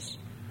repentance,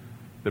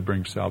 that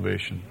brings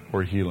salvation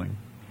or healing.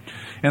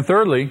 And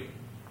thirdly,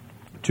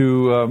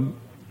 to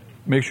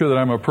make sure that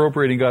I'm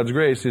appropriating God's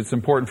grace, it's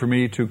important for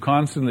me to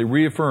constantly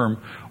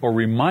reaffirm or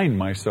remind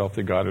myself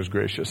that God is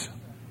gracious.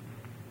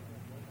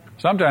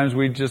 Sometimes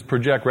we just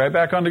project right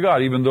back onto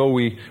God, even though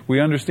we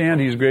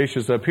understand He's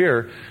gracious up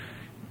here.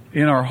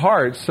 In our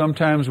hearts,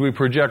 sometimes we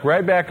project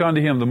right back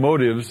onto Him the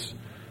motives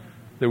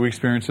that we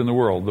experience in the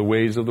world, the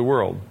ways of the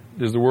world.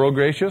 Is the world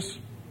gracious?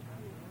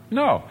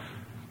 No.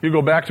 You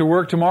go back to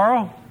work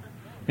tomorrow,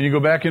 and you go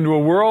back into a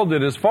world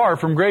that is far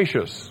from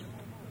gracious.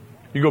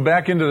 You go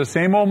back into the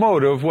same old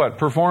mode of what?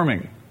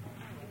 Performing.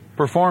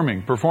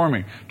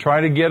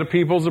 Trying to get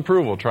people's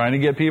approval, trying to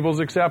get people's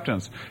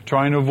acceptance,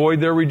 trying to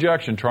avoid their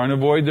rejection, trying to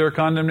avoid their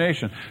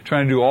condemnation,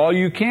 trying to do all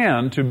you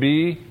can to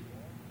be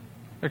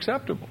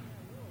acceptable.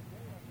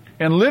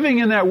 And living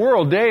in that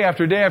world day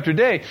after day after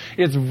day,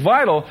 it's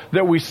vital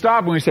that we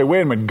stop and we say,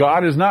 wait a minute,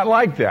 God is not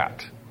like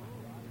that.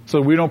 So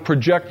we don't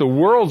project the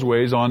world's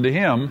ways onto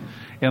Him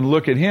and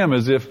look at Him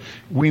as if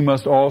we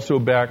must also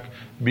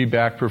be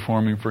back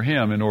performing for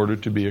Him in order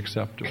to be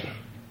acceptable.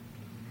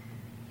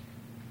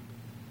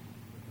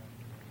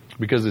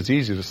 Because it's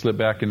easy to slip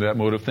back into that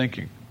mode of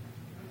thinking.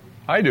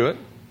 I do it.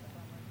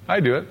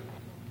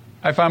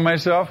 I find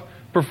myself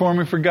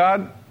performing for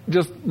God,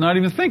 just not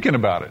even thinking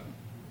about it.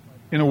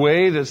 In a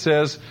way that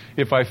says,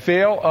 if I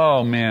fail,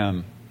 oh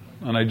man,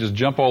 and I just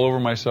jump all over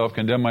myself,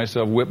 condemn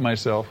myself, whip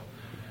myself.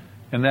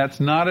 And that's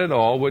not at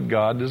all what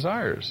God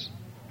desires.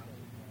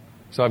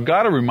 So I've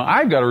got to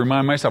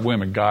remind myself, wait a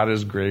minute, God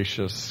is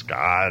gracious.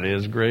 God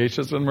is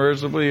gracious and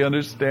merciful. He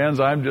understands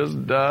I'm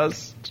just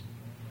dust.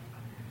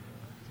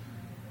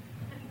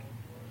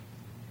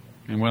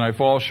 And when I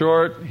fall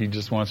short, He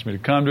just wants me to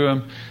come to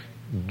Him,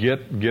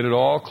 get it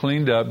all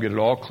cleaned up, get it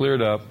all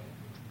cleared up.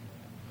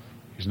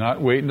 He's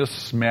not waiting to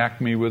smack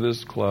me with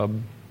His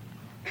club.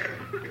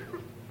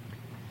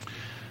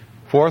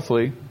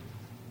 Fourthly,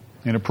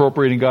 in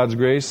appropriating God's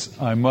grace,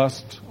 I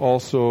must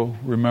also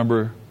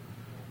remember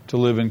to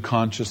live in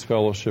conscious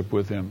fellowship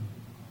with Him.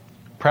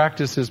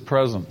 Practice His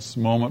presence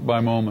moment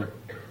by moment.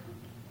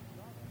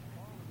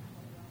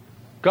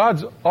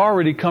 God's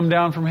already come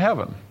down from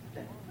heaven.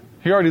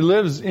 He already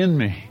lives in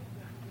me.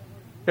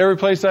 Every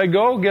place I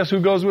go, guess who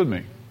goes with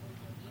me?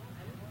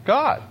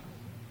 God.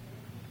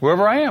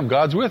 Wherever I am,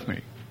 God's with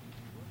me.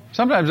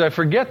 Sometimes I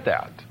forget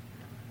that.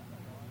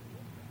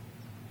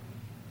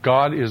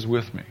 God is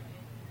with me.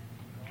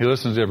 He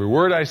listens to every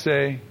word I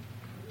say.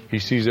 He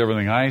sees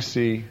everything I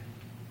see.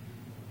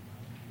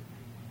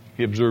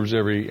 He observes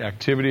every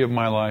activity of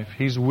my life.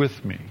 He's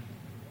with me.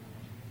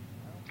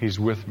 He's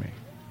with me.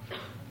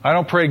 I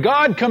don't pray,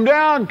 God, come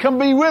down, come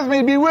be with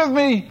me, be with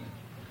me.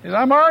 He says,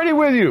 I'm already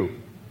with you.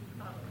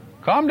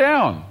 Calm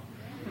down.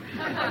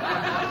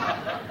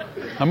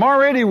 I'm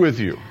already with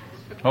you.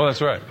 Oh,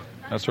 that's right.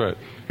 That's right.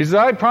 He says,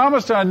 I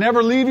promised I'd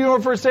never leave you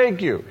or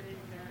forsake you.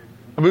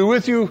 I'll be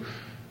with you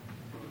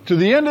to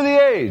the end of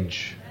the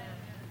age.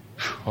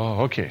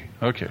 Oh, okay.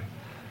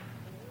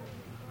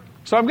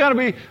 So I've got to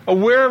be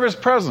aware of His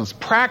presence,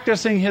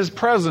 practicing His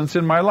presence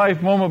in my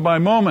life moment by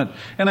moment.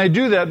 And I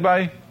do that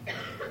by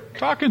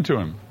talking to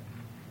Him.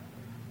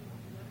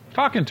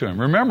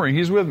 Remembering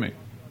He's with me.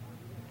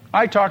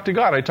 I talk to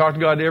God. I talk to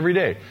God every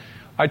day.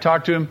 I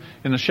talk to Him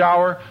in the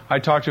shower. I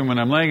talk to Him when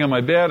I'm laying on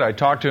my bed. I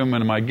talk to Him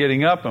when am I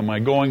getting up? Am I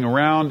going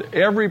around?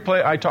 Every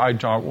place I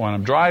talk when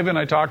I'm driving,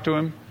 I talk to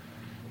Him.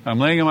 I'm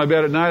laying in my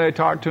bed at night, I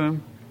talk to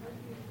Him.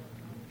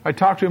 I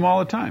talk to Him all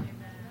the time.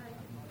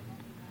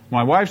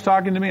 My wife's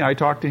talking to me, I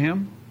talk to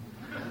Him.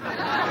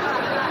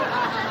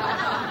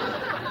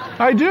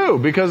 I do,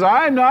 because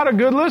I'm not a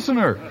good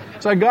listener.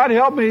 It's like, God,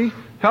 help me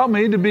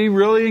to be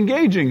really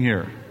engaging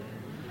here.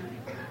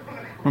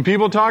 When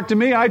people talk to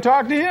me, I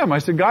talk to Him. I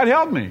said, God,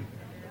 help me.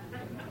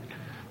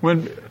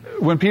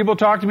 When people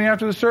talk to me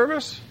after the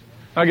service,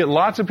 I get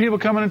lots of people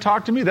coming and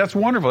talk to me. That's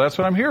wonderful. That's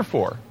what I'm here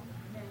for.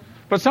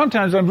 But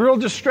sometimes I'm real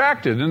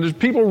distracted, and there's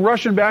people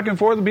rushing back and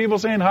forth, and people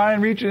saying hi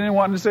and reaching in and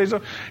wanting to say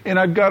so, and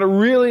I've got to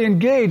really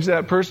engage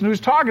that person who's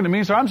talking to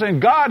me, so I'm saying,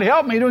 God,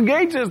 help me to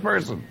engage this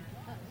person.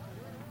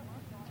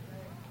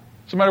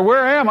 So no matter where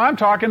I am, I'm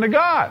talking to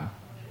God.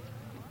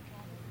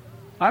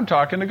 I'm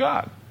talking to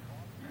God.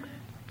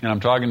 And I'm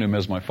talking to Him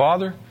as my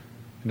Father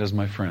and as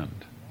my friend.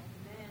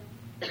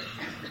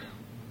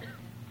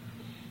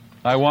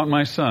 I want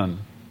my son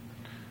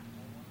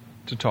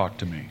to talk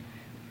to me.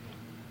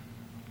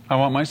 I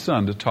want my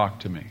son to talk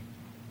to me.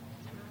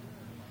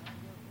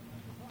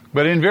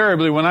 But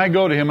invariably, when I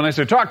go to him and I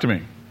say, talk to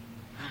me.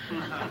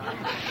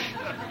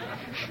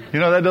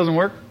 That doesn't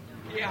work?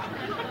 Yeah.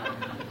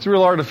 It's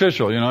real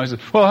artificial, I said,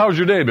 well, how's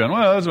your day been?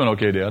 Well, it's been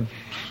okay, Dad.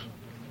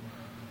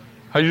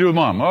 How'd you do with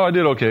Mom? Oh, I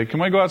did okay.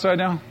 Can we go outside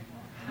now?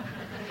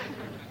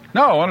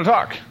 No, I want to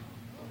talk.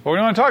 What do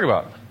you want to talk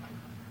about?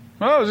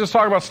 Well, let's just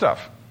talk about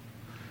stuff.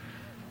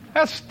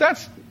 That's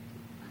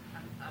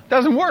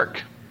doesn't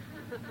work.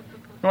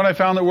 You know what I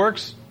found that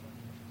works?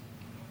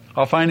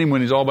 I'll find him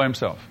when he's all by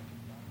himself.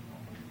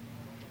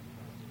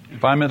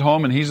 If I'm at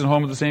home and he's at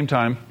home at the same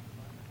time,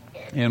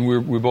 and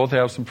we both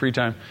have some free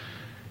time.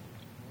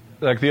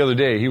 Like the other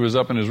day, he was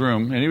up in his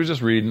room, and he was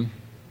just reading.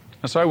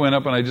 And so I went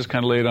up and I just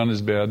kind of laid on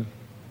his bed.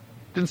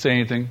 Didn't say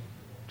anything.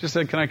 Just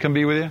said, can I come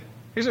be with you?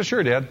 He said,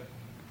 sure, Dad.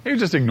 He was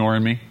just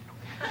ignoring me.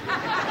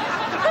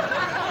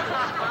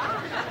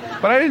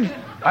 But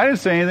I didn't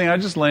say anything. I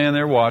was just laying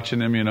there watching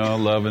him,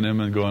 loving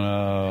him and going,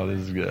 oh, this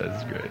is good.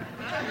 This is great.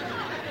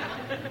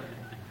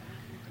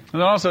 And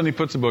then all of a sudden he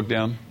puts the book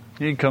down.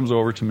 He comes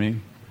over to me.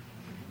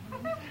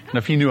 And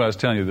if he knew I was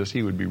telling you this,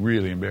 he would be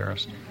really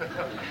embarrassed.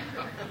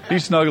 He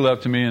snuggled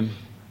up to me and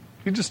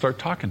he'd just start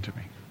talking to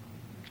me.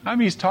 I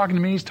mean, he's talking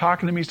to me,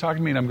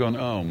 and I'm going,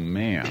 oh,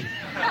 man.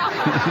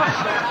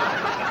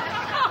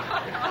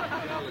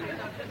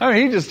 I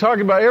mean, he's just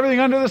talking about everything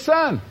under the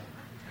sun.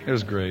 It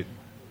was great.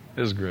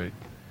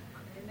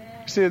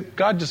 You see,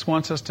 God just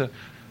wants us to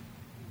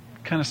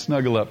kind of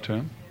snuggle up to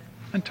Him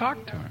and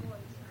talk to Him.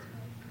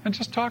 And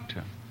just talk to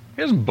Him.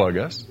 He doesn't bug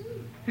us.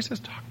 He says,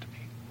 talk to me.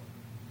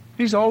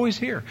 He's always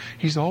here.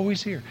 He's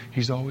always here.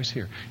 He's always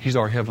here. He's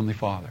our Heavenly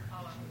Father.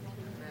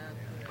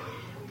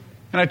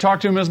 And I talk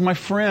to Him as my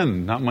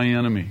friend, not my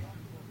enemy.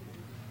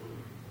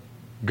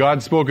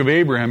 God spoke of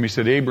Abraham. He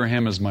said,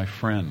 Abraham is my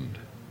friend.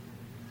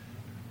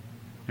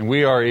 And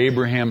we are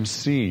Abraham's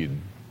seed.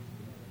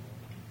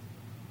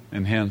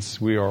 And hence,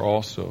 we are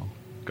also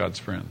God's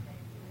friend.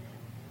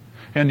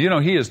 And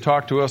He has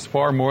talked to us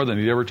far more than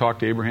He ever talked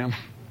to Abraham.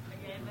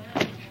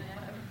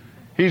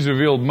 He's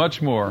revealed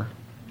much more.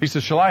 He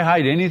says, shall I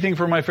hide anything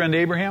from my friend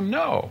Abraham?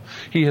 No.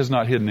 He has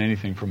not hidden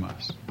anything from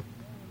us.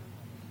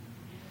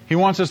 He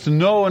wants us to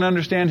know and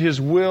understand His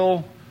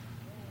will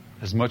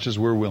as much as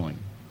we're willing.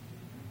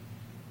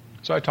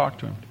 So I talk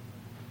to Him.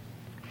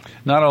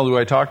 Not only do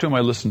I talk to Him,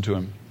 I listen to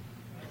Him.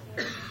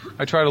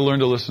 I try to learn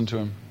to listen to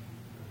Him.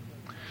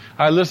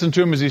 I listen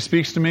to Him as He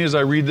speaks to me as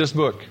I read this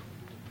book.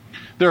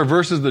 There are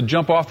verses that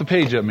jump off the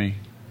page at me.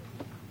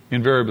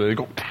 Invariably. They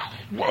go,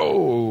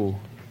 whoa.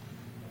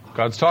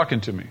 God's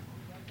talking to me.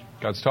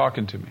 God's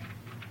talking to me.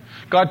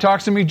 God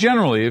talks to me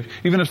generally.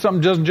 Even if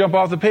something doesn't jump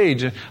off the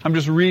page, I'm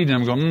just reading.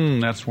 I'm going,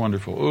 that's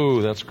wonderful.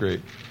 Oh, that's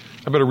great.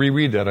 I better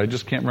reread that. I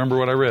just can't remember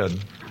what I read.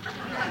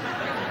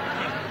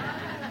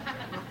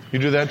 You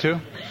do that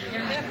too?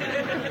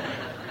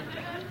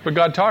 But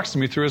God talks to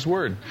me through His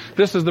Word.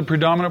 This is the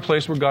predominant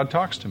place where God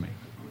talks to me.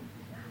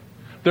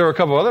 There are a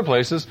couple other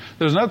places.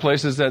 There's another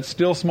place, is that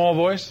still small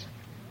voice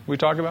we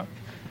talk about.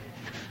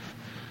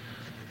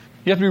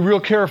 You have to be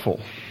real careful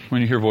when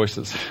you hear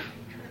voices.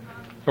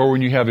 Or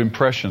when you have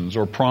impressions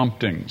or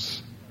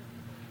promptings.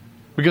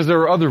 Because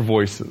there are other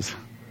voices.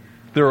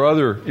 There are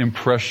other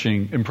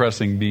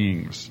impressing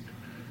beings.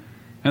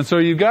 And so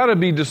you've got to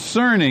be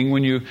discerning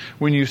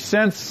when you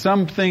sense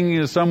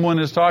something, someone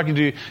is talking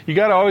to you. You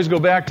got to always go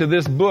back to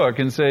this book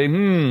and say,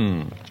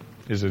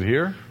 is it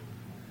here?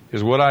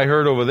 Is what I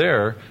heard over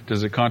there,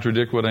 does it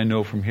contradict what I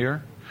know from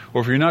here?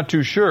 Or if you're not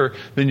too sure,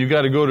 then you've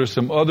got to go to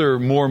some other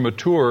more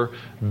mature,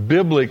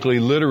 biblically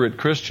literate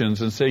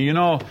Christians and say,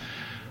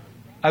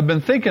 I've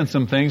been thinking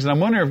some things, and I'm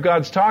wondering if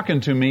God's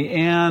talking to me,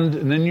 and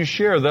then you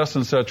share thus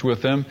and such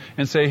with them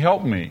and say,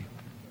 help me.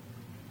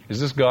 Is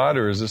this God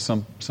or is this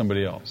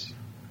somebody else?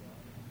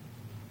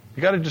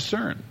 You got to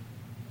discern.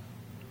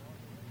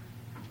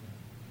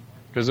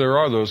 Because there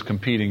are those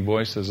competing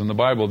voices, and the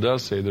Bible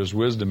does say there's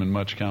wisdom in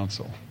much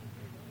counsel.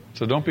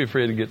 So don't be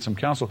afraid to get some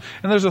counsel.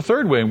 And there's a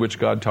third way in which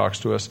God talks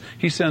to us.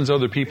 He sends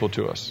other people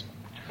to us.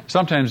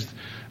 Sometimes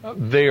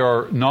they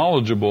are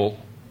knowledgeable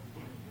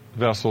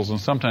vessels, and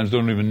sometimes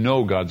don't even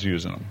know God's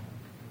using them.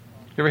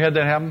 You ever had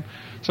that happen?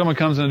 Someone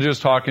comes in and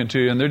just talking to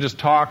you, and they're just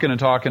talking,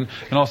 and all of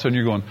a sudden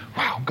you're going,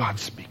 wow,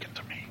 God's speaking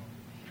to me.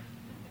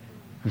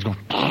 He's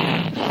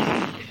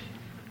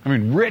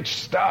going, rich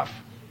stuff.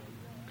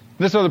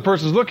 This other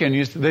person's looking at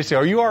you, they say,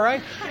 are you all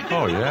right?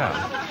 Oh,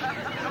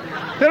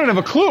 yeah. They don't have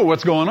a clue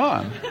what's going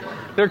on.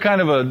 They're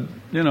kind of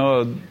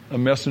a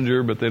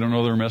messenger, but they don't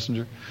know they're a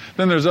messenger.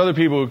 Then there's other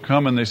people who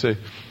come and they say,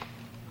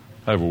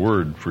 I have a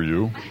word for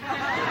you.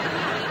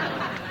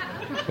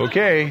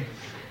 Okay.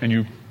 And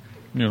you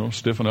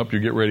stiffen up, you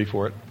get ready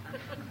for it.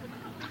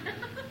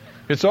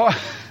 It's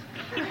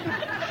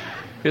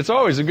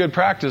always a good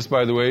practice,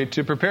 by the way,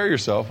 to prepare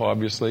yourself,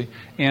 obviously,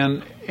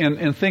 and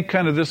think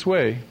kind of this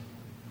way.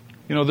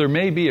 There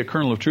may be a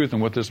kernel of truth in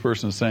what this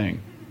person is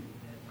saying.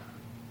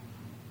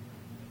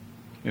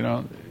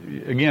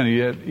 Again,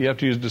 you have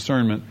to use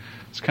discernment.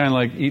 It's kind of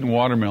like eating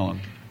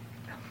watermelon.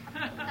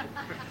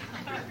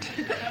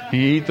 You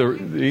eat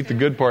the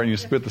good part and you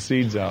spit the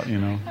seeds out,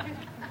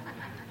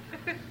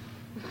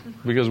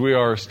 Because we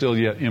are still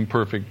yet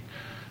imperfect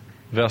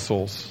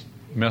vessels,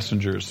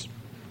 messengers.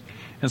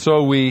 And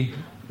so we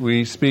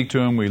speak to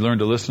Him, we learn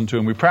to listen to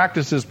Him, we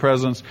practice His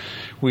presence,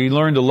 we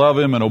learn to love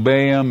Him and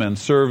obey Him and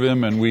serve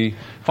Him, and we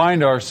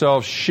find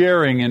ourselves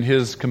sharing in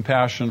His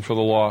compassion for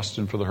the lost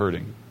and for the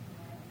hurting.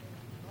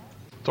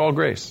 It's all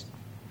grace.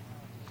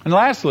 And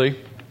lastly,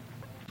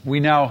 we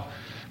now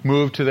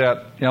move to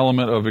that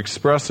element of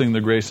expressing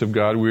the grace of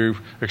God. We're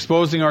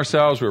exposing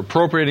ourselves, we're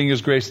appropriating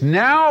His grace.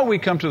 Now we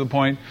come to the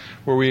point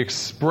where we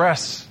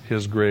express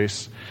His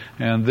grace.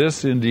 And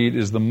this indeed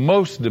is the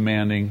most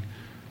demanding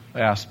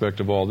aspect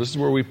of all. This is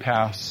where we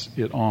pass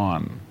it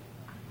on.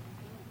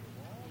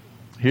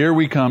 Here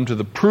we come to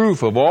the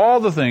proof of all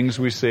the things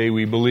we say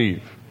we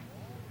believe.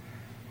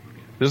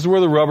 This is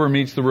where the rubber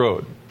meets the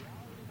road.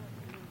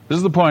 This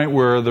is the point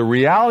where the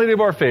reality of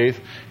our faith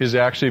is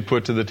actually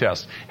put to the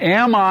test.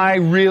 Am I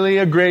really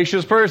a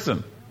gracious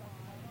person?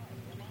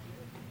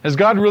 Has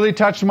God really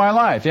touched my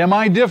life? Am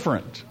I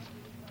different?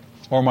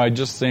 Or am I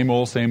just same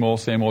old,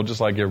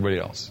 just like everybody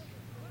else?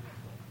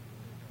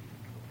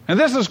 And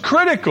this is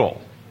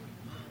critical.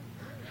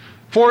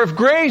 For if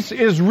grace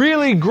is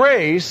really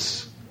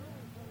grace,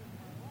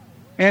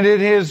 and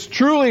it has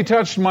truly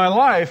touched my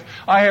life,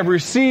 I have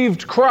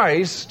received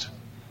Christ,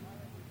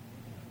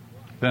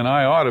 then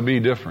I ought to be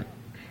different.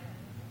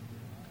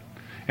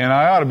 And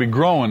I ought to be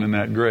growing in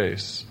that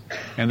grace.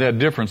 And that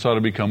difference ought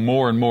to become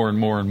more and more and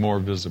more and more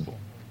visible.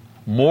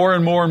 More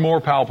and more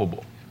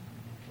palpable.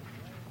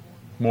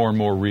 More and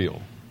more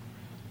real.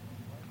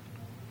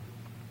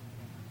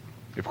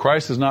 If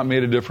Christ has not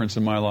made a difference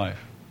in my life,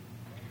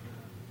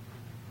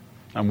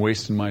 I'm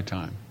wasting my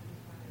time.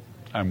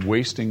 I'm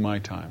wasting my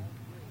time.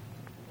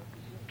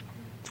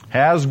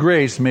 Has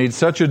grace made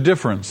such a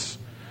difference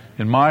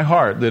in my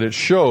heart that it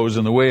shows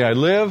in the way I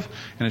live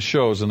and it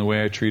shows in the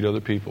way I treat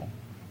other people?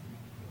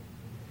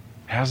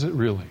 Has it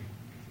really?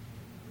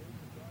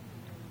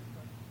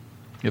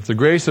 If the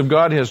grace of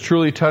God has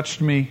truly touched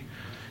me,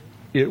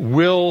 it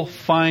will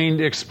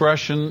find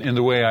expression in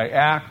the way I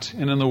act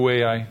and in the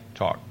way I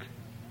talk.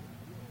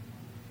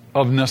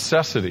 Of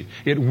necessity,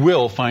 it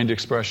will find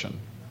expression.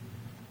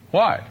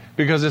 Why?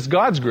 Because it's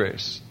God's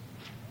grace.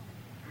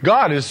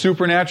 God is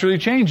supernaturally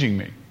changing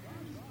me.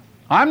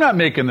 I'm not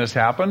making this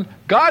happen.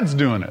 God's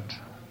doing it.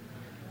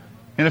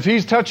 And if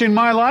He's touching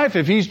my life,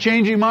 if He's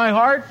changing my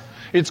heart,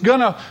 it's going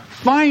to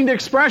find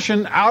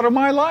expression out of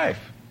my life.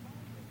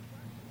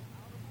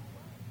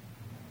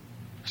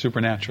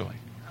 Supernaturally.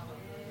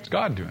 It's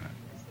God doing it.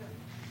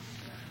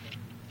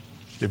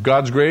 If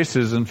God's grace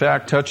is in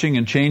fact touching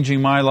and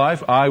changing my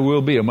life, I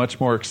will be a much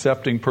more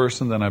accepting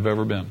person than I've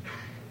ever been.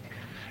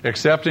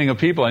 Accepting of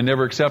people I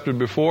never accepted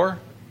before.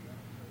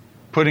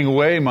 Putting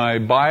away my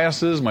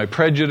biases, my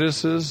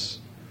prejudices,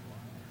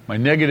 my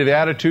negative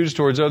attitudes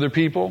towards other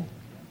people.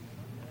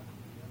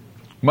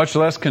 Much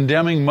less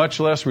condemning, much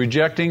less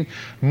rejecting,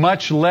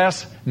 much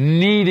less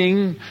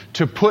needing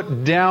to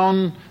put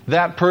down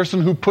that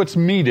person who puts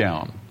me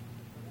down.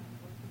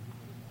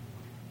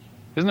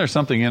 Isn't there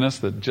something in us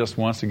that just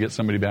wants to get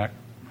somebody back?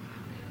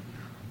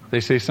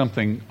 They say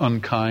something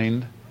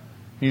unkind.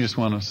 You just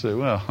want to say,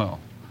 well,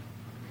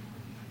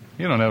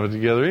 you don't have it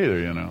together either,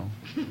 you know.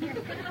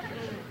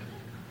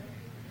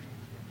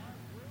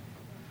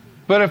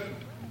 But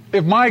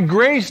if my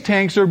grace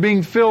tanks are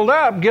being filled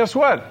up, guess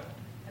what?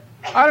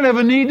 I don't have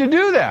a need to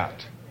do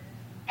that.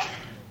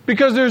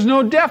 Because there's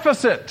no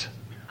deficit.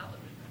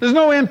 There's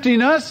no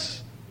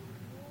emptiness.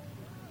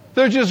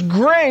 There's just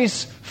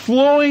grace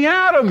flowing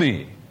out of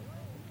me.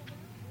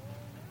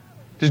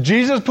 Did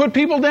Jesus put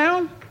people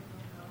down?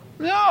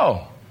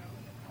 No.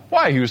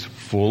 Why? He was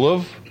full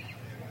of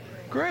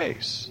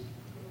grace.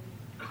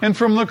 And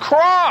from the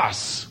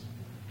cross,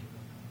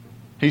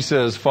 He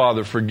says,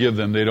 Father, forgive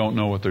them. They don't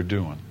know what they're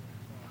doing.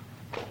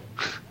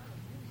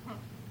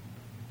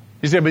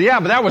 He said, but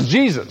that was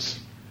Jesus.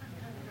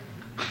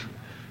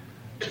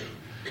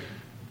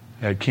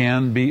 It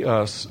can be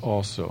us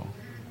also.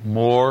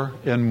 More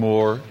and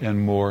more and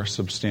more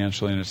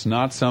substantially. And it's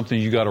not something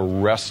you got to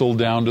wrestle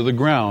down to the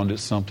ground.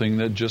 It's something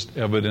that just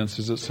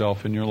evidences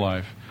itself in your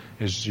life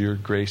as your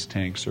grace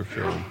tanks are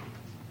filled.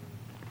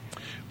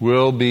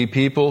 We'll be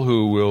people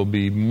who will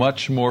be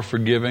much more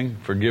forgiving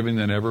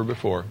than ever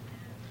before.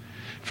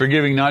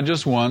 Forgiving not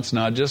just once,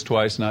 not just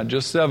twice, not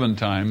just 7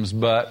 times,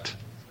 but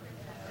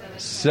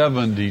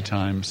 70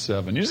 times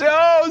 7. You say,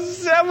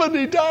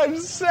 70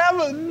 times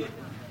 7.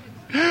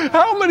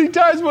 How many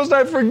times must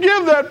I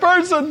forgive that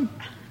person?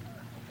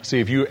 See,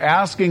 if you're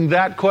asking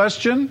that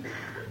question,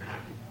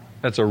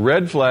 that's a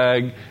red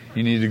flag.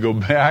 You need to go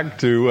back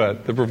to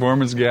what? The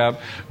performance gap,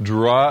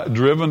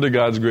 driven to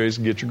God's grace,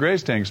 and get your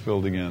grace tanks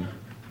filled again.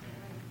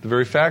 The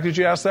very fact that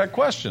you ask that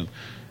question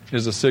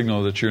is a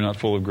signal that you're not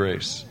full of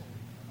grace.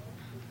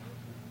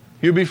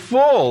 You'll be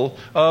full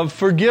of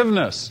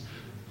forgiveness.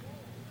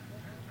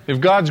 If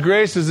God's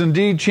grace is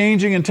indeed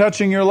changing and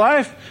touching your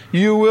life,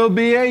 you will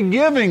be a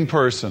giving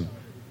person.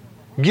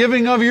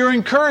 Giving of your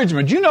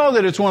encouragement. Do you know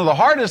that it's one of the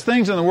hardest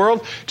things in the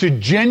world to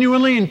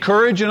genuinely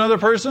encourage another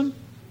person?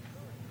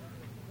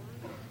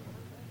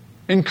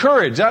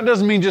 Encourage. That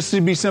doesn't mean just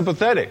to be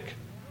sympathetic.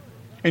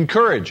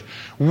 Encourage.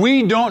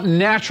 We don't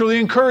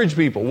naturally encourage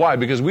people. Why?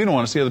 Because we don't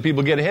want to see other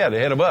people get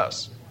ahead of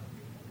us.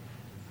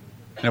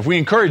 And if we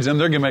encourage them,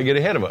 they're going to get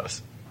ahead of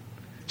us.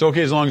 It's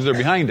okay as long as they're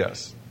behind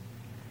us.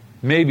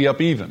 Maybe up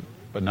even,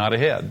 but not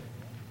ahead.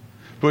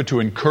 But to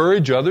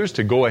encourage others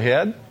to go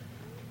ahead?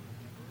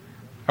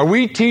 Are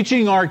we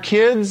teaching our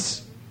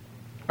kids?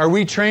 Are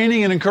we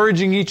training and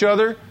encouraging each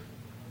other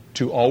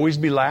to always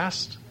be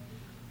last?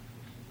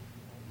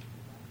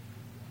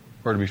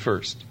 Or to be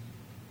first?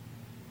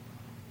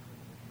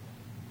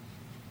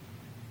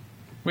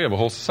 We have a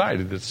whole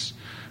society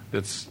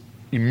that's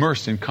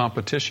immersed in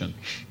competition.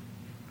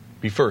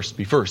 Be first,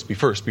 be first, be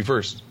first, be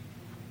first.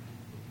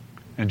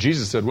 And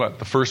Jesus said what?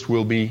 The first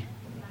will be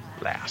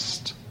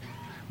last.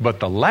 But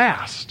the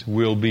last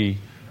will be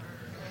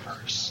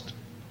first.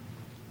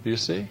 Do you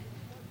see?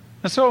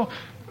 And so,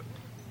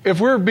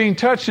 if we're being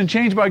touched and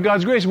changed by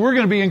God's grace, we're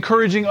going to be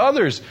encouraging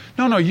others.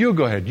 No, you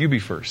go ahead. You be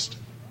first.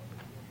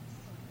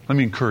 Let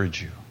me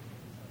encourage you.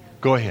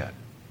 Go ahead.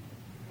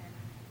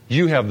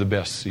 You have the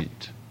best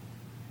seat.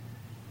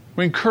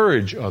 We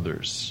encourage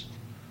others.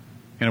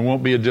 And it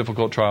won't be a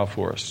difficult trial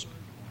for us.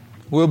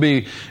 We'll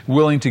be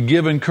willing to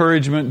give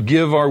encouragement,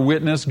 give our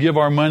witness, give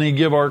our money,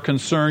 give our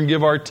concern,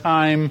 give our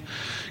time,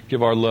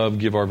 give our love,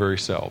 give our very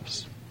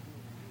selves.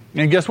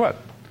 And guess what?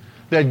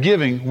 That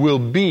giving will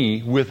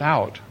be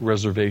without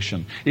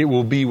reservation. It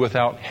will be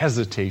without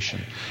hesitation.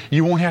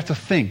 You won't have to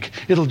think.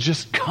 It'll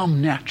just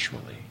come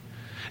naturally.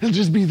 It'll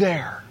just be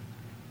there.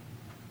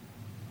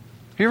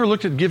 you ever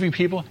looked at giving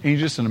people and you're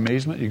just in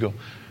amazement? You go,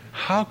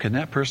 how can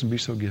that person be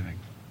so giving?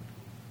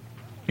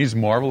 You just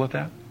marvel at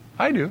that.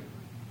 I do.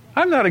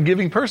 I'm not a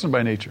giving person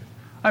by nature.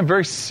 I'm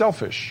very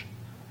selfish.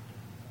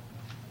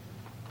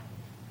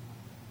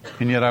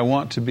 And yet I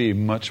want to be a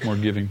much more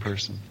giving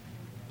person.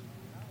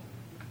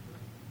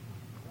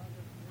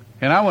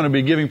 And I want to be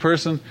a giving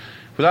person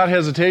without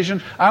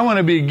hesitation. I want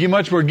to be a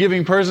much more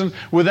giving person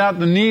without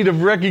the need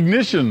of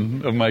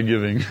recognition of my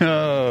giving.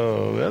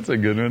 Oh, that's a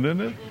good one,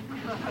 isn't it?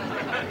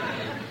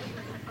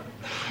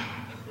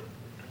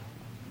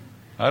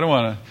 I don't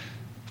want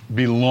to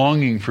be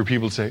longing for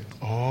people to say,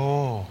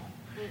 oh,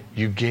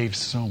 you gave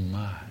so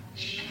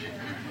much.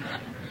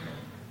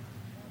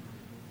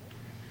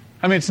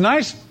 I mean, it's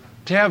nice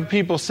to have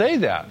people say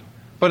that,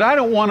 but I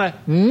don't want to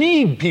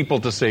need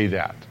people to say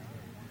that.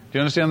 Do you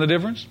understand the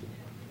difference?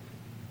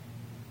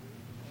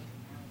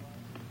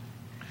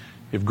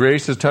 If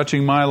grace is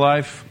touching my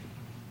life,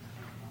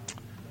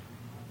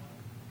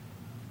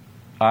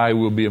 I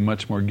will be a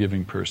much more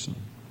giving person.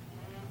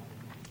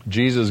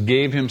 Jesus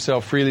gave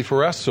himself freely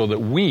for us so that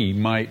we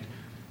might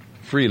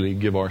freely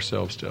give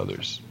ourselves to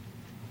others.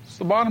 It's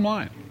the bottom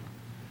line.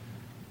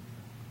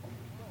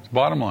 It's the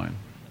bottom line.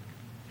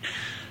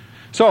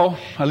 So,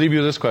 I leave you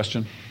with this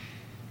question.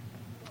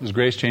 Is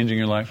grace changing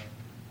your life?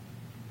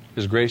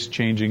 Is grace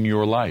changing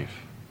your life?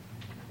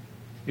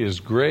 Is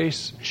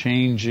grace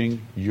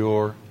changing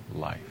your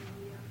life?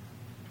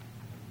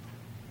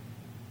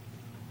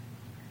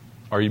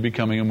 Are you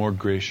becoming a more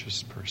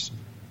gracious person?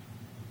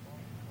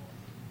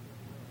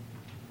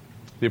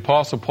 The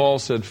Apostle Paul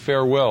said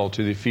farewell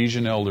to the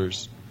Ephesian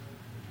elders.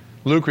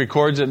 Luke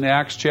records it in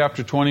Acts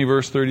chapter 20,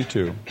 verse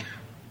 32.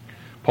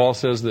 Paul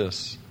says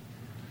this,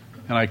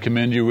 and I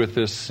commend you with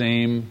this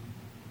same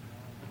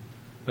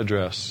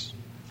address.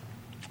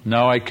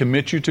 Now I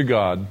commit you to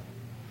God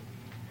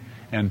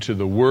and to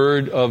the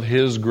word of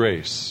His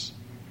grace,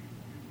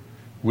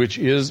 which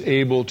is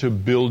able to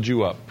build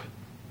you up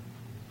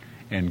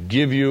and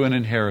give you an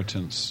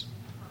inheritance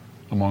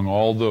among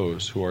all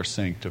those who are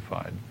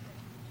sanctified.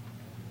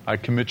 I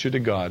commit you to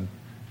God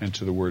and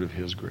to the word of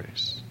His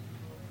grace,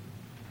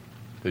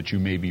 that you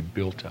may be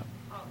built up.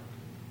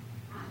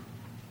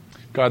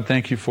 God,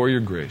 thank you for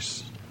your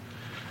grace.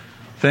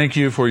 Thank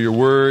you for your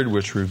word,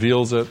 which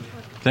reveals it.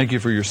 Thank you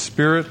for your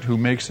Spirit, who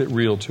makes it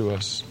real to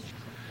us.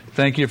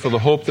 Thank you for the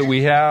hope that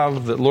we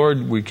have, that,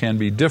 Lord, we can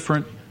be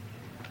different,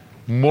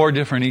 more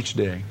different each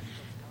day.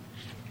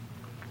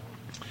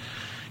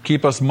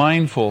 Keep us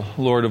mindful,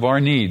 Lord, of our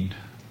need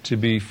to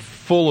be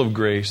full of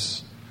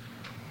grace,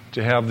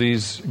 to have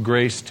these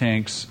grace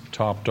tanks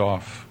topped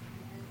off.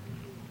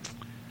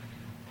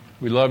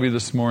 We love you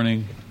this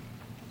morning,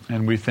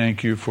 and we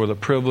thank you for the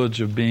privilege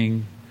of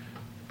being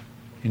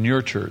in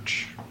your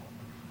church,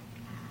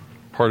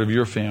 part of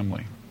your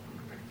family.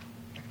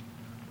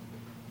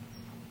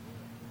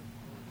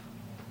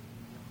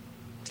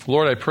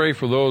 Lord, I pray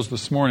for those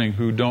this morning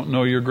who don't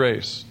know your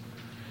grace.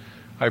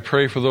 I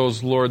pray for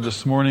those, Lord,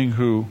 this morning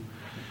who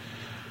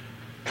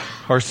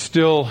are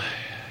still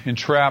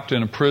entrapped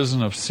in a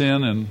prison of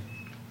sin and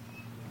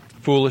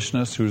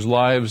foolishness, whose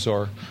lives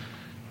are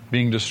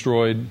being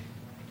destroyed.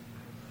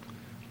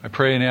 I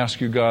pray and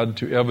ask you, God,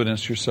 to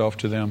evidence yourself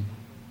to them.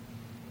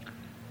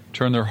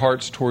 Turn their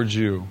hearts towards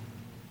you,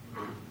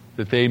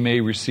 that they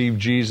may receive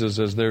Jesus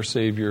as their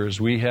Savior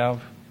as we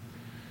have.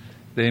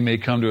 They may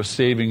come to a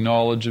saving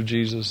knowledge of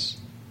Jesus,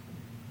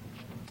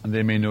 and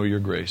they may know your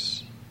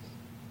grace.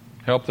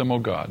 Help them, O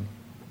God.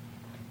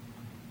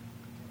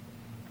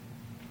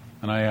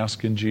 And I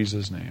ask in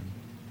Jesus' name.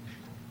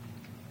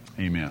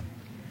 Amen.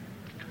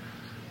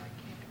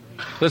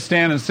 Let's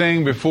stand and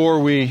sing before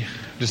we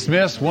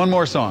dismiss. One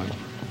more song.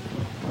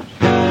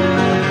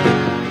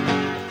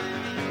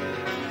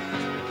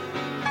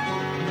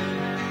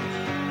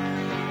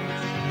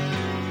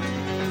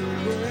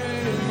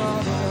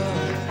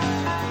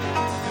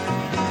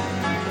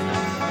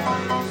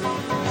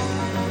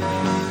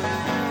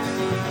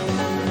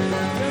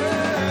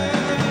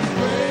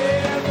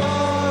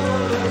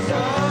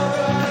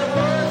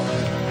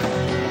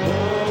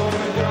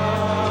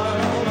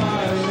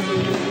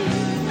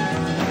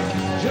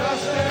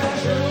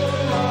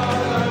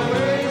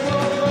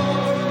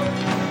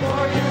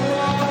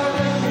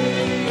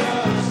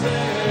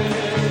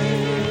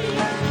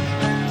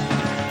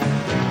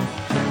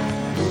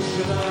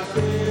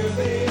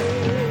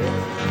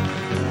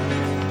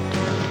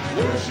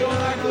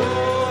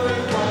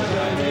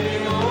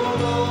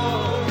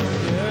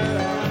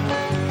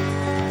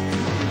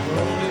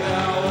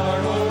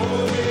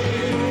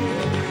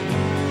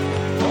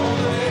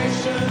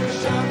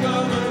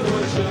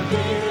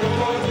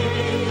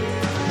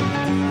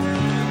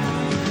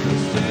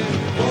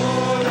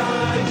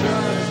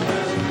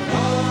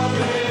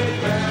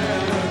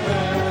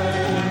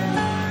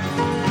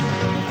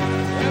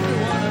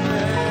 Everyone in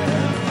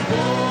there,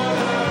 Lord,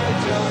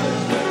 I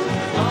just